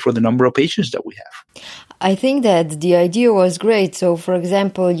care for the number of patients that we have. I think that the idea was great. So, for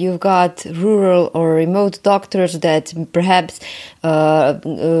example, you've got rural or remote doctors that perhaps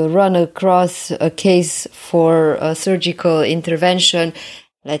run across a case for a surgical intervention,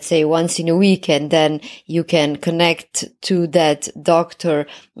 let's say once in a week, and then you can connect to that doctor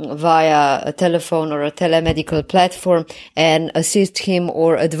via a telephone or a telemedical platform and assist him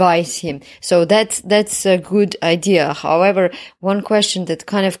or advise him. So that's a good idea. However, one question that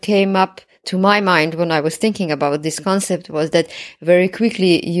kind of came up to my mind when I was thinking about this concept was that very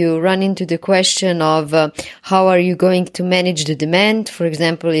quickly you run into the question of how are you going to manage the demand? For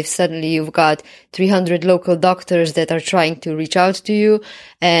example, if suddenly you've got 300 local doctors that are trying to reach out to you,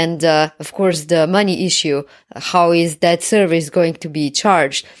 and of course the money issue, how is that service going to be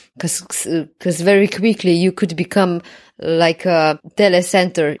charged? Because very quickly you could become like a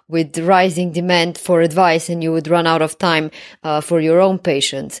telecenter with rising demand for advice, and you would run out of time for your own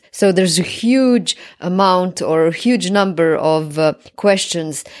patients. So there's a huge amount or a huge number of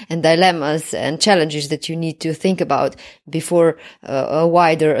questions and dilemmas and challenges that you need to think about before a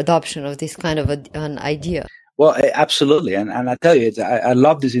wider adoption of this kind of an idea. Well, absolutely. And I tell you, I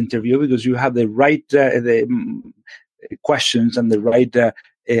love this interview because you have the right questions and the right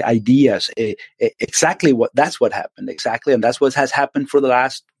ideas. Exactly that's what happened. Exactly. And that's what has happened for the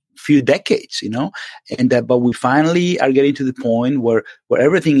last few decades, and but we finally are getting to the point where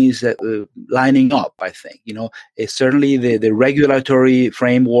everything is lining up. I think, certainly the regulatory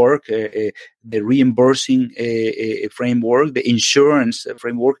framework, the reimbursing framework, the insurance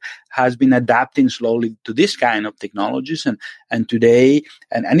framework has been adapting slowly to this kind of technologies. And today,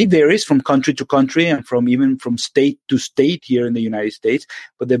 and it varies from country to country and even from state to state here in the United States,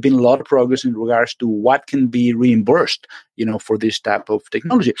 but there's been a lot of progress in regards to what can be reimbursed, for this type of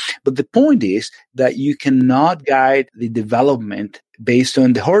technology. But the point is that you cannot guide the development based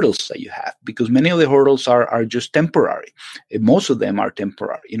on the hurdles that you have, because many of the hurdles are just temporary. Most of them are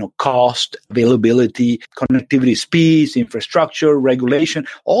temporary, cost, availability, connectivity, speeds, infrastructure, regulation,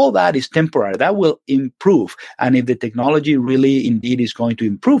 all that is temporary. That will improve. And if the technology really indeed is going to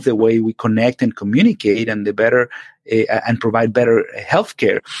improve the way we connect and communicate and the better and provide better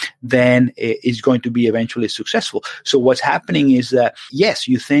healthcare, then it's going to be eventually successful. So what's happening is that, yes,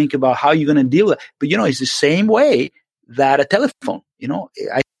 you think about how you're going to deal with it, but it's the same way that a telephone,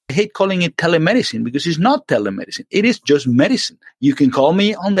 I hate calling it telemedicine because it's not telemedicine. It is just medicine. You can call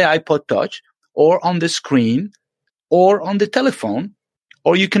me on the iPod Touch or on the screen or on the telephone,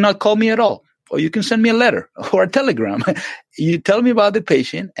 or you cannot call me at all. Or you can send me a letter or a telegram. You tell me about the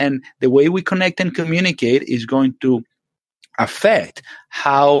patient, and the way we connect and communicate is going to affect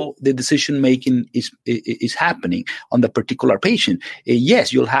how the decision making is happening on the particular patient.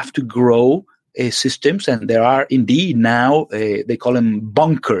 Yes, you'll have to grow systems, and there are indeed now they call them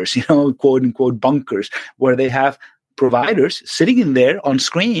bunkers, quote unquote bunkers, where they have providers sitting in there on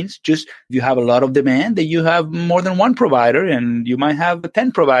screens. Just if you have a lot of demand, that you have more than one provider, and you might have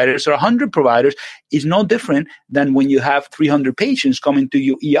 10 providers or 100 providers. Is no different than when you have 300 patients coming to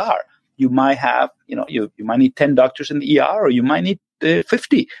your ER. You might have, you might need 10 doctors in the ER, or you might need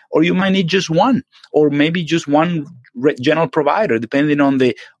 50, or you might need just one, or maybe just one general provider, depending on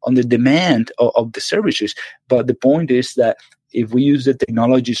the demand of the services. But the point is that if we use the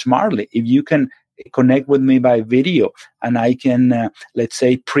technology smartly, if you can connect with me by video, and I can, let's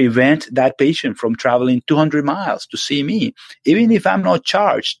say, prevent that patient from traveling 200 miles to see me, even if I'm not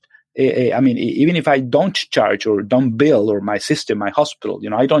charged. Even if I don't charge or don't bill, or my system, my hospital,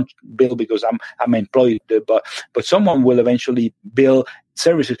 I don't bill because I'm employed, but someone will eventually bill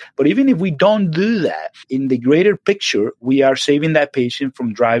services. But even if we don't do that, in the greater picture, we are saving that patient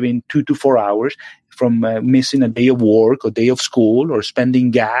from driving 2 to 4 hours, from missing a day of work or day of school, or spending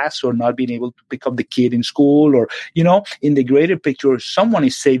gas, or not being able to pick up the kid in school, or, in the greater picture, someone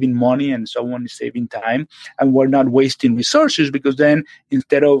is saving money and someone is saving time, and we're not wasting resources, because then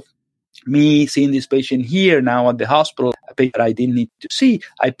instead of me seeing this patient here now at the hospital, a patient I didn't need to see,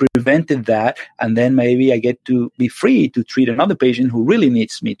 I prevented that, and then maybe I get to be free to treat another patient who really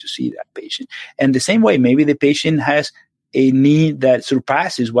needs me to see that patient. And the same way, maybe the patient has a need that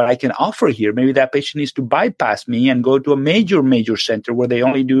surpasses what I can offer here. Maybe that patient needs to bypass me and go to a major center where they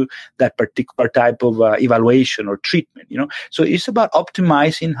only do that particular type of evaluation or treatment, So it's about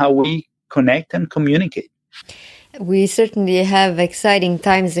optimizing how we connect and communicate. We certainly have exciting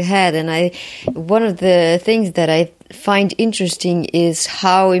times ahead, and one of the things that I find interesting is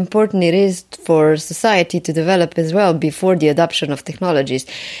how important it is for society to develop as well before the adoption of technologies.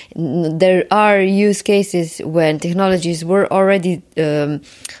 There are use cases when technologies were already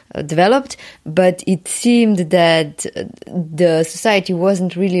developed, but it seemed that the society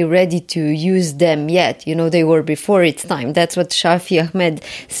wasn't really ready to use them yet. They were before its time. That's what Shafi Ahmed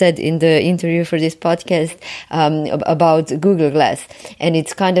said in the interview for this podcast about Google Glass. And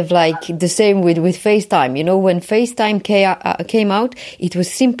it's kind of like the same with FaceTime. When FaceTime came out, it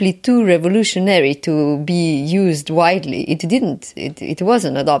was simply too revolutionary to be used widely. It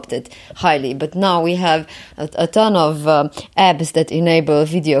wasn't adopted highly. But now we have a ton of apps that enable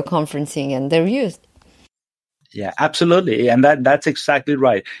video conferencing, and they're used. Yeah, absolutely. And that's exactly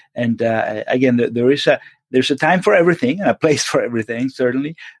right. And again, there's a time for everything and a place for everything,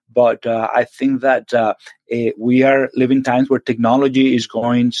 certainly. But I think that we are living times where technology is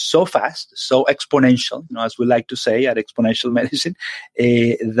going so fast, so exponential, as we like to say at Exponential Medicine,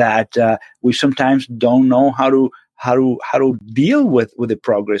 that we sometimes don't know how to deal with the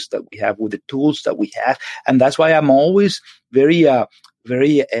progress that we have, with the tools that we have. And that's why I'm always very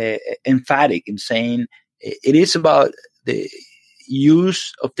emphatic in saying it is about the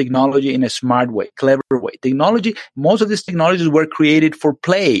use of technology in a smart way, clever way. Technology, most of these technologies were created for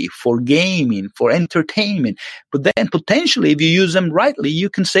play, for gaming, for entertainment. But then potentially, if you use them rightly, you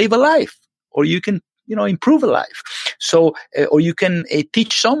can save a life, or you can, improve a life. So, or you can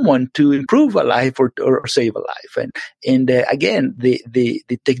teach someone to improve a life or save a life. And again, the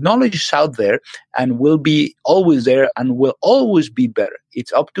technology is out there and will be always there and will always be better.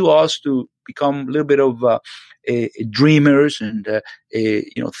 It's up to us to become a little bit of dreamers and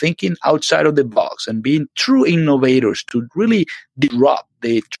thinking outside of the box and being true innovators to really disrupt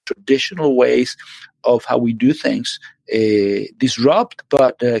the traditional ways of how we do things. Disrupt,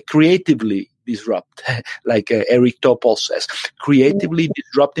 but creatively disrupt, like Eric Topol says, creatively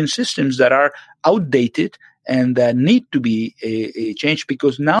disrupting systems that are outdated and that need to be changed,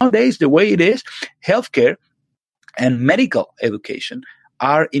 because nowadays the way it is, healthcare and medical education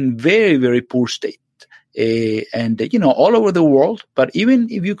are in very, very poor state. And all over the world, but even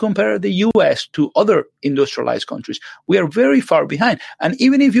if you compare the U.S. to other industrialized countries, we are very far behind. And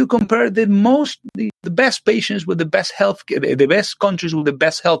even if you compare the best patients with the best healthcare, the best countries with the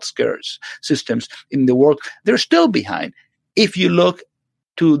best healthcare systems in the world, they're still behind. If you look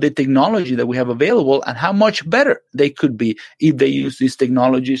to the technology that we have available and how much better they could be if they use these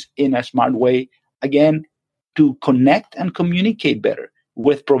technologies in a smart way, again, to connect and communicate better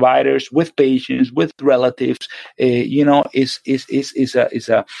with providers, with patients, with relatives, is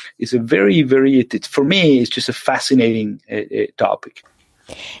a very, very, for me, it's just a fascinating topic.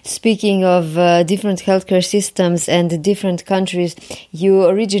 Speaking of different healthcare systems and different countries, you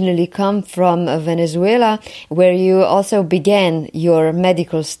originally come from Venezuela, where you also began your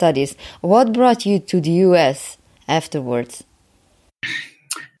medical studies. What brought you to the U.S. afterwards?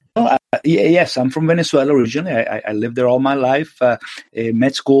 Yes, I'm from Venezuela originally. I lived there all my life.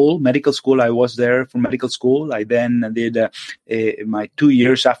 Medical school, I was there for medical school. I then did my 2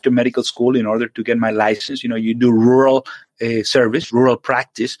 years after medical school in order to get my license. You do rural service, rural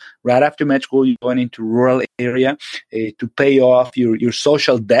practice. Right after med school, you go into rural area to pay off your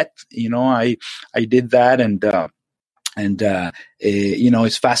social debt. I did that, and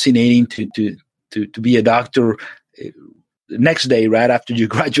it's fascinating to be a doctor. Next day, right after you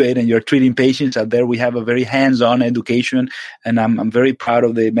graduate and you're treating patients out there, we have a very hands-on education, and I'm very proud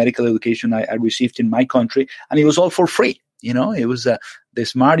of the medical education I received in my country, and it was all for free. It was the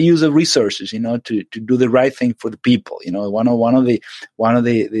smart use of resources, to do the right thing for the people. One of the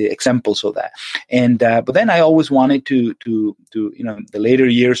examples of that. And but then I always wanted to the later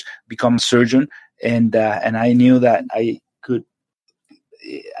years become a surgeon, and I knew that I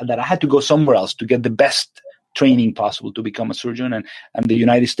had to go somewhere else to get the best training possible to become a surgeon, and the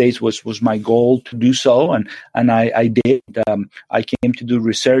United States was my goal to do so, and I did. I came to do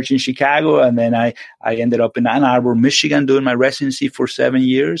research in Chicago, and then I ended up in Ann Arbor, Michigan, doing my residency for 7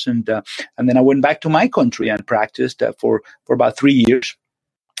 years, and then I went back to my country and practiced for about 3 years.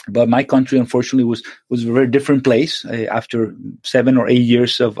 But my country, unfortunately, was a very different place after 7 or 8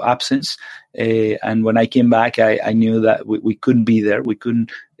 years of absence. And when I came back, I knew that we couldn't be there. We couldn't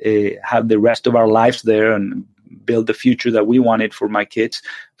have the rest of our lives there and build the future that we wanted for my kids,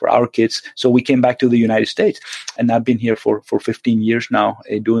 for our kids. So we came back to the United States, and I've been here for 15 years now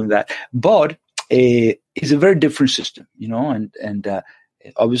doing that. But it's a very different system, and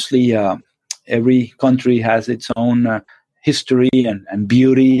obviously every country has its own history and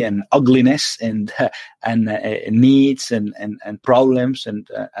beauty and ugliness and needs and problems and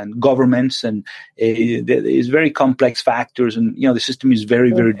governments, and it's very complex factors, and the system is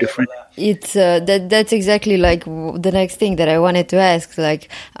very, very different. It's that's exactly like the next thing that I wanted to ask. Like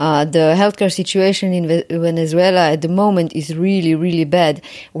the healthcare situation in Venezuela at the moment is really, really bad.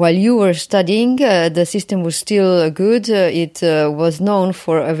 While you were studying, the system was still good. It was known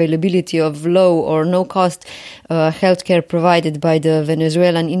for availability of low or no cost healthcare provided by the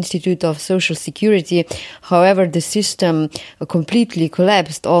Venezuelan Institute of Social Security. However, the system completely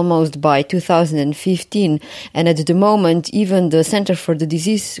collapsed almost by 2015. And at the moment, even the Center for the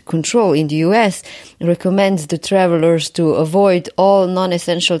Disease Control in the US recommends the travelers to avoid all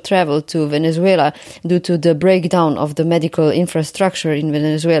non-essential travel to Venezuela due to the breakdown of the medical infrastructure in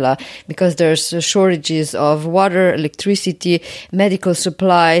Venezuela, because there's shortages of water, electricity, medical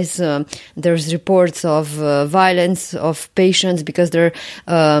supplies. There's reports of violence of patients because they're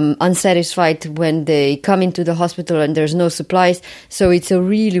unsatisfied when they come into the hospital and there's no supplies. So it's a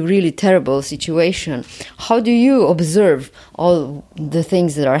really, really terrible situation. How do you observe all the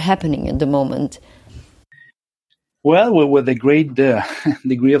things that are happening at the moment? Well, with a great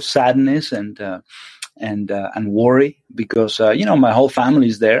degree of sadness and worry, because my whole family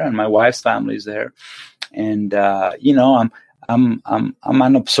is there and my wife's family is there, and I'm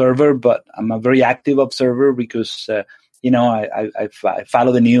an observer, but I'm a very active observer because I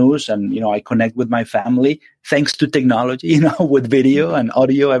follow the news, and I connect with my family thanks to technology, with video and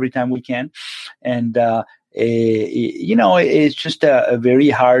audio every time we can, and it's just a very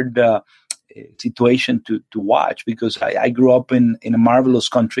hard situation to watch, because I grew up in a marvelous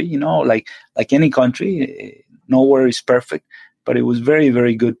country, like any country, nowhere is perfect, but it was very,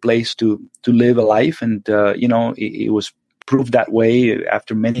 very good place to live a life. And, it was proved that way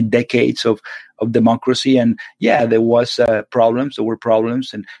after many decades of democracy. And yeah, there were problems,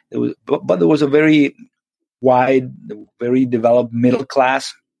 and but there was a very wide, very developed middle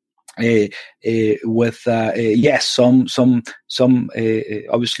class, with yes, some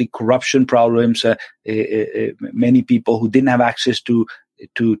obviously corruption problems, many people who didn't have access to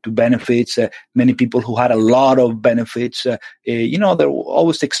benefits, many people who had a lot of benefits. There were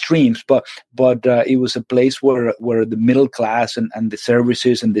always extremes, but it was a place where the middle class and the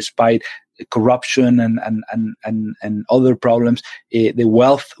services, and despite corruption and other problems, the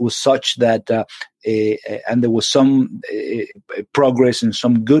wealth was such that and there was some progress and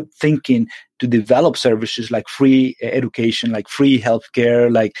some good thinking to develop services like free education, like free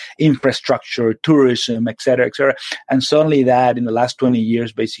healthcare, like infrastructure, tourism, et cetera, et cetera. And suddenly that in the last 20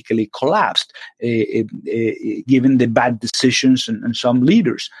 years basically collapsed, given the bad decisions and some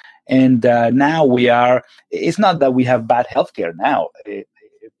leaders. And now it's not that we have bad healthcare now.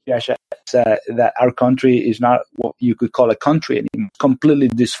 That our country is not what you could call a country anymore. Completely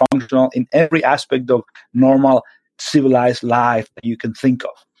dysfunctional in every aspect of normal civilized life that you can think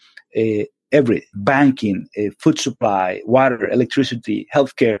of. Every banking, food supply, water, electricity,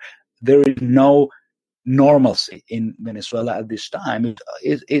 healthcare. There is no normalcy in Venezuela at this time.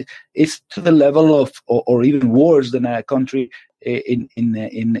 It's to the level of, or even worse than a country in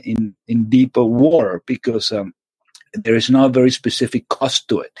deeper war, because there is not a very specific cost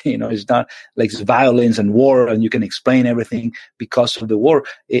to it. It's not like it's violence and war and you can explain everything because of the war.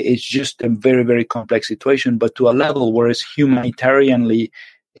 It's just a very, very complex situation, but to a level where it's humanitarianly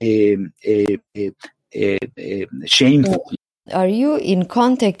shameful. Are you in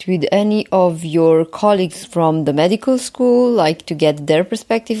contact with any of your colleagues from the medical school, like to get their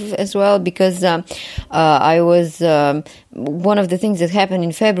perspective as well? Because I was one of the things that happened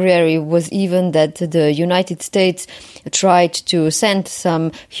in February was even that the United States tried to send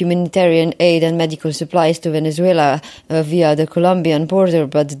some humanitarian aid and medical supplies to Venezuela via the Colombian border,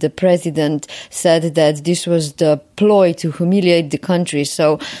 but the president said that this was the ploy to humiliate the country.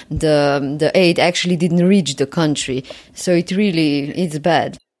 So the aid actually didn't reach the country. So it's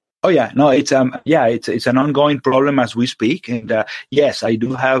bad. Oh yeah, no, it's an ongoing problem as we speak. And yes, I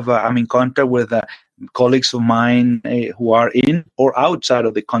do have, I'm in contact with colleagues of mine who are in or outside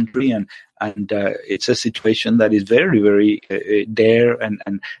of the country, and it's a situation that is very, very dire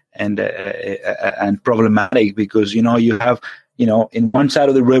and problematic, because you have in one side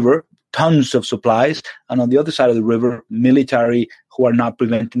of the river tons of supplies, and on the other side of the river military who are not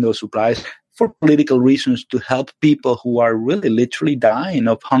preventing those supplies for political reasons, to help people who are really literally dying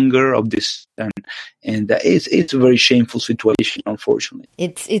of hunger, of this, and it's a very shameful situation, unfortunately.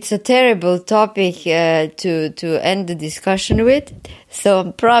 It's a terrible topic to end the discussion with, so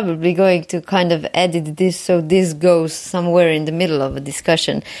I'm probably going to kind of edit this so this goes somewhere in the middle of a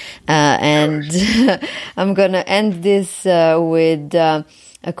discussion, and I'm gonna end this with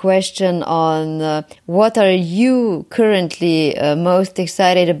a question on what are you currently most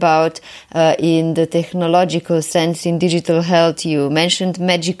excited about in the technological sense in digital health? You mentioned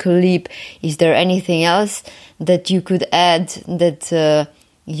Magical Leap. Is there anything else that you could add that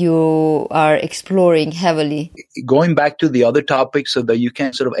you are exploring heavily? Going back to the other topic so that you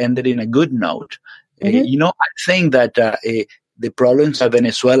can sort of end it in a good note, I think that the problems that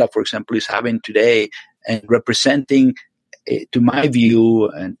Venezuela, for example, is having today and representing, to my view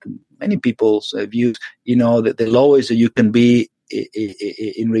and to many people's views, that the lowest that you can be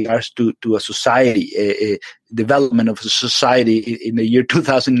in regards to a society, a development of a society in the year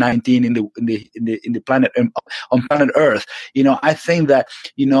 2019 in the planet, on planet Earth. I think that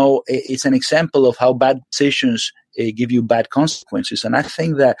it's an example of how bad decisions give you bad consequences, and I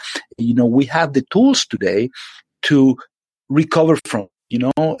think that we have the tools today to recover from.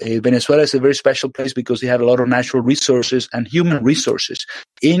 Venezuela is a very special place because they have a lot of natural resources and human resources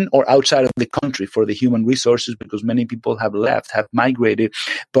in or outside of the country. For the human resources, because many people have left, have migrated.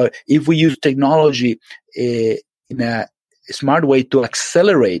 But if we use technology in a smart way to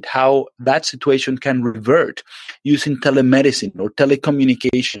accelerate how that situation can revert using telemedicine or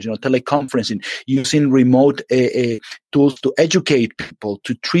telecommunications, teleconferencing, using remote tools to educate people,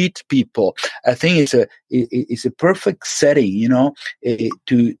 to treat people. I think it's a perfect setting,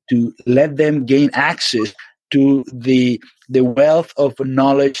 to let them gain access to the wealth of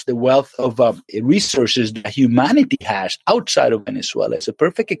knowledge, the wealth of resources that humanity has outside of Venezuela. It's a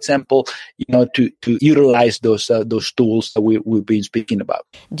perfect example, to utilize those tools that we've been speaking about.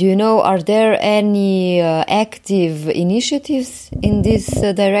 Do you know, are there any active initiatives in this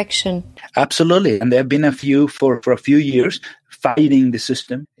direction? Absolutely, and there have been a few for a few years fighting the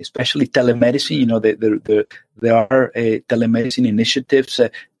system, especially telemedicine. There are telemedicine initiatives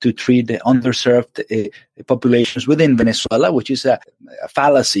to treat the underserved populations within Venezuela, which is a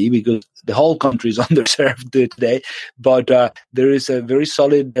fallacy because the whole country is underserved today. But there is a very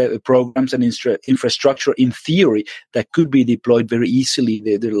solid programs and infrastructure in theory that could be deployed very easily.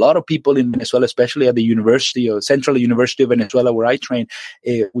 There are a lot of people in Venezuela, especially at the University or Central University of Venezuela, where I train,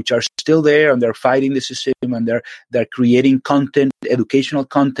 which are still there, and they're fighting the system, and they're creating content, educational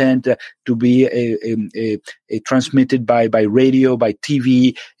content to be transmitted by radio, by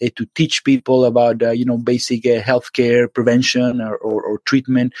TV, to teach people about basic healthcare prevention or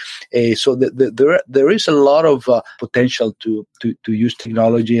treatment. So there is a lot of potential to use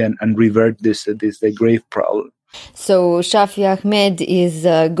technology and revert this grave problem. So Shafi Ahmed is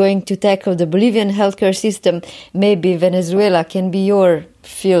going to tackle the Bolivian healthcare system. Maybe Venezuela can be your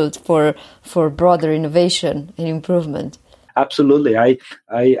field for broader innovation and improvement. Absolutely. I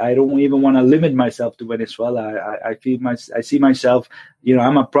don't even want to limit myself to Venezuela. I see myself,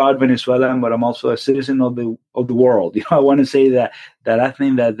 I'm a proud Venezuelan, but I'm also a citizen of the world. I want to say that I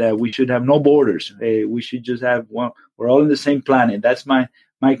think that we should have no borders. We should just have one. We're all on the same planet. That's my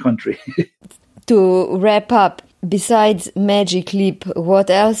country. To wrap up, besides Magic Leap, what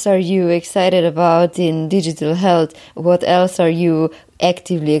else are you excited about in digital health? What else are you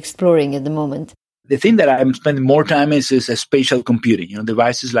actively exploring at the moment? The thing that I'm spending more time is spatial computing.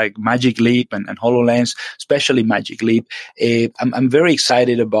 Devices like Magic Leap and HoloLens, especially Magic Leap. I'm very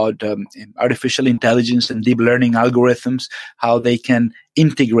excited about artificial intelligence and deep learning algorithms, how they can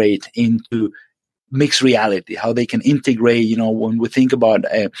integrate into mixed reality, how they can integrate, when we think about,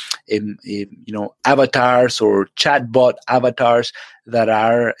 avatars or chatbot avatars that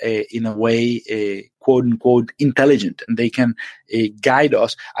are in a way, quote unquote, intelligent, and they can guide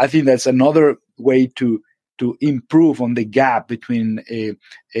us. I think that's another way to improve on the gap between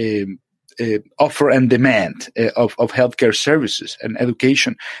offer and demand of healthcare services and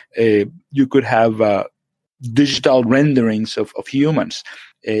education. You could have digital renderings of humans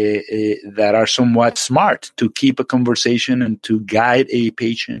that are somewhat smart to keep a conversation and to guide a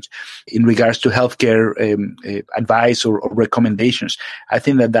patient in regards to healthcare advice or recommendations. I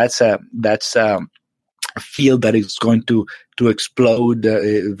think that's a field that is going to explode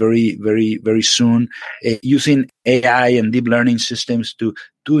very, very, very soon, using AI and deep learning systems to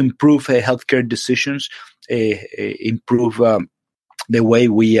improve healthcare decisions, improve the way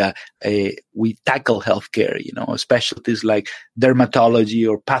we tackle healthcare, specialties like dermatology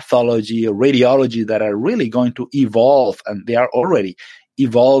or pathology or radiology that are really going to evolve, and they are already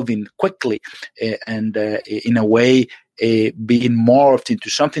evolving quickly and in a way being morphed into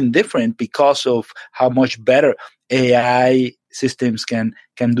something different because of how much better AI systems can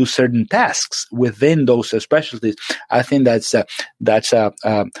do certain tasks within those specialties. I think that's a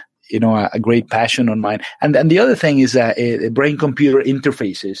great passion on mine. And the other thing is brain-computer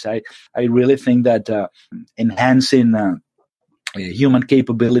interfaces. I really think that enhancing human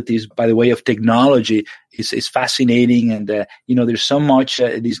capabilities by the way of technology is fascinating. And, there's so much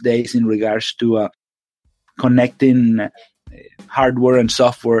these days in regards to connecting hardware and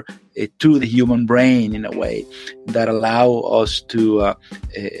software to the human brain in a way that allow us to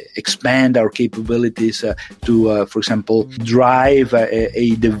expand our capabilities to, for example, drive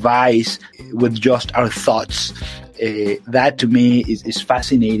a device with just our thoughts. That to me is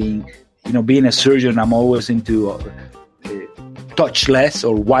fascinating. Being a surgeon, I'm always into touchless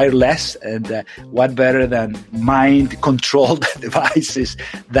or wireless, and what better than mind-controlled devices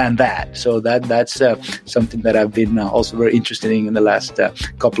than that? So that's something that I've been also very interested in the last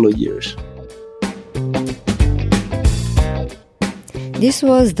couple of years. This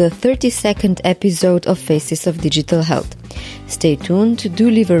was the 32nd episode of Faces of Digital Health. Stay tuned, do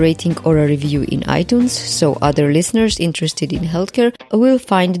leave a rating or a review in iTunes so other listeners interested in healthcare will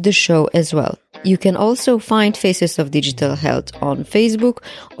find the show as well. You can also find Faces of Digital Health on Facebook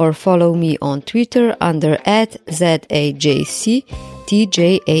or follow me on Twitter under @ZAJCTJASA.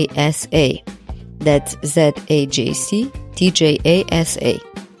 That's ZAJC TJASA.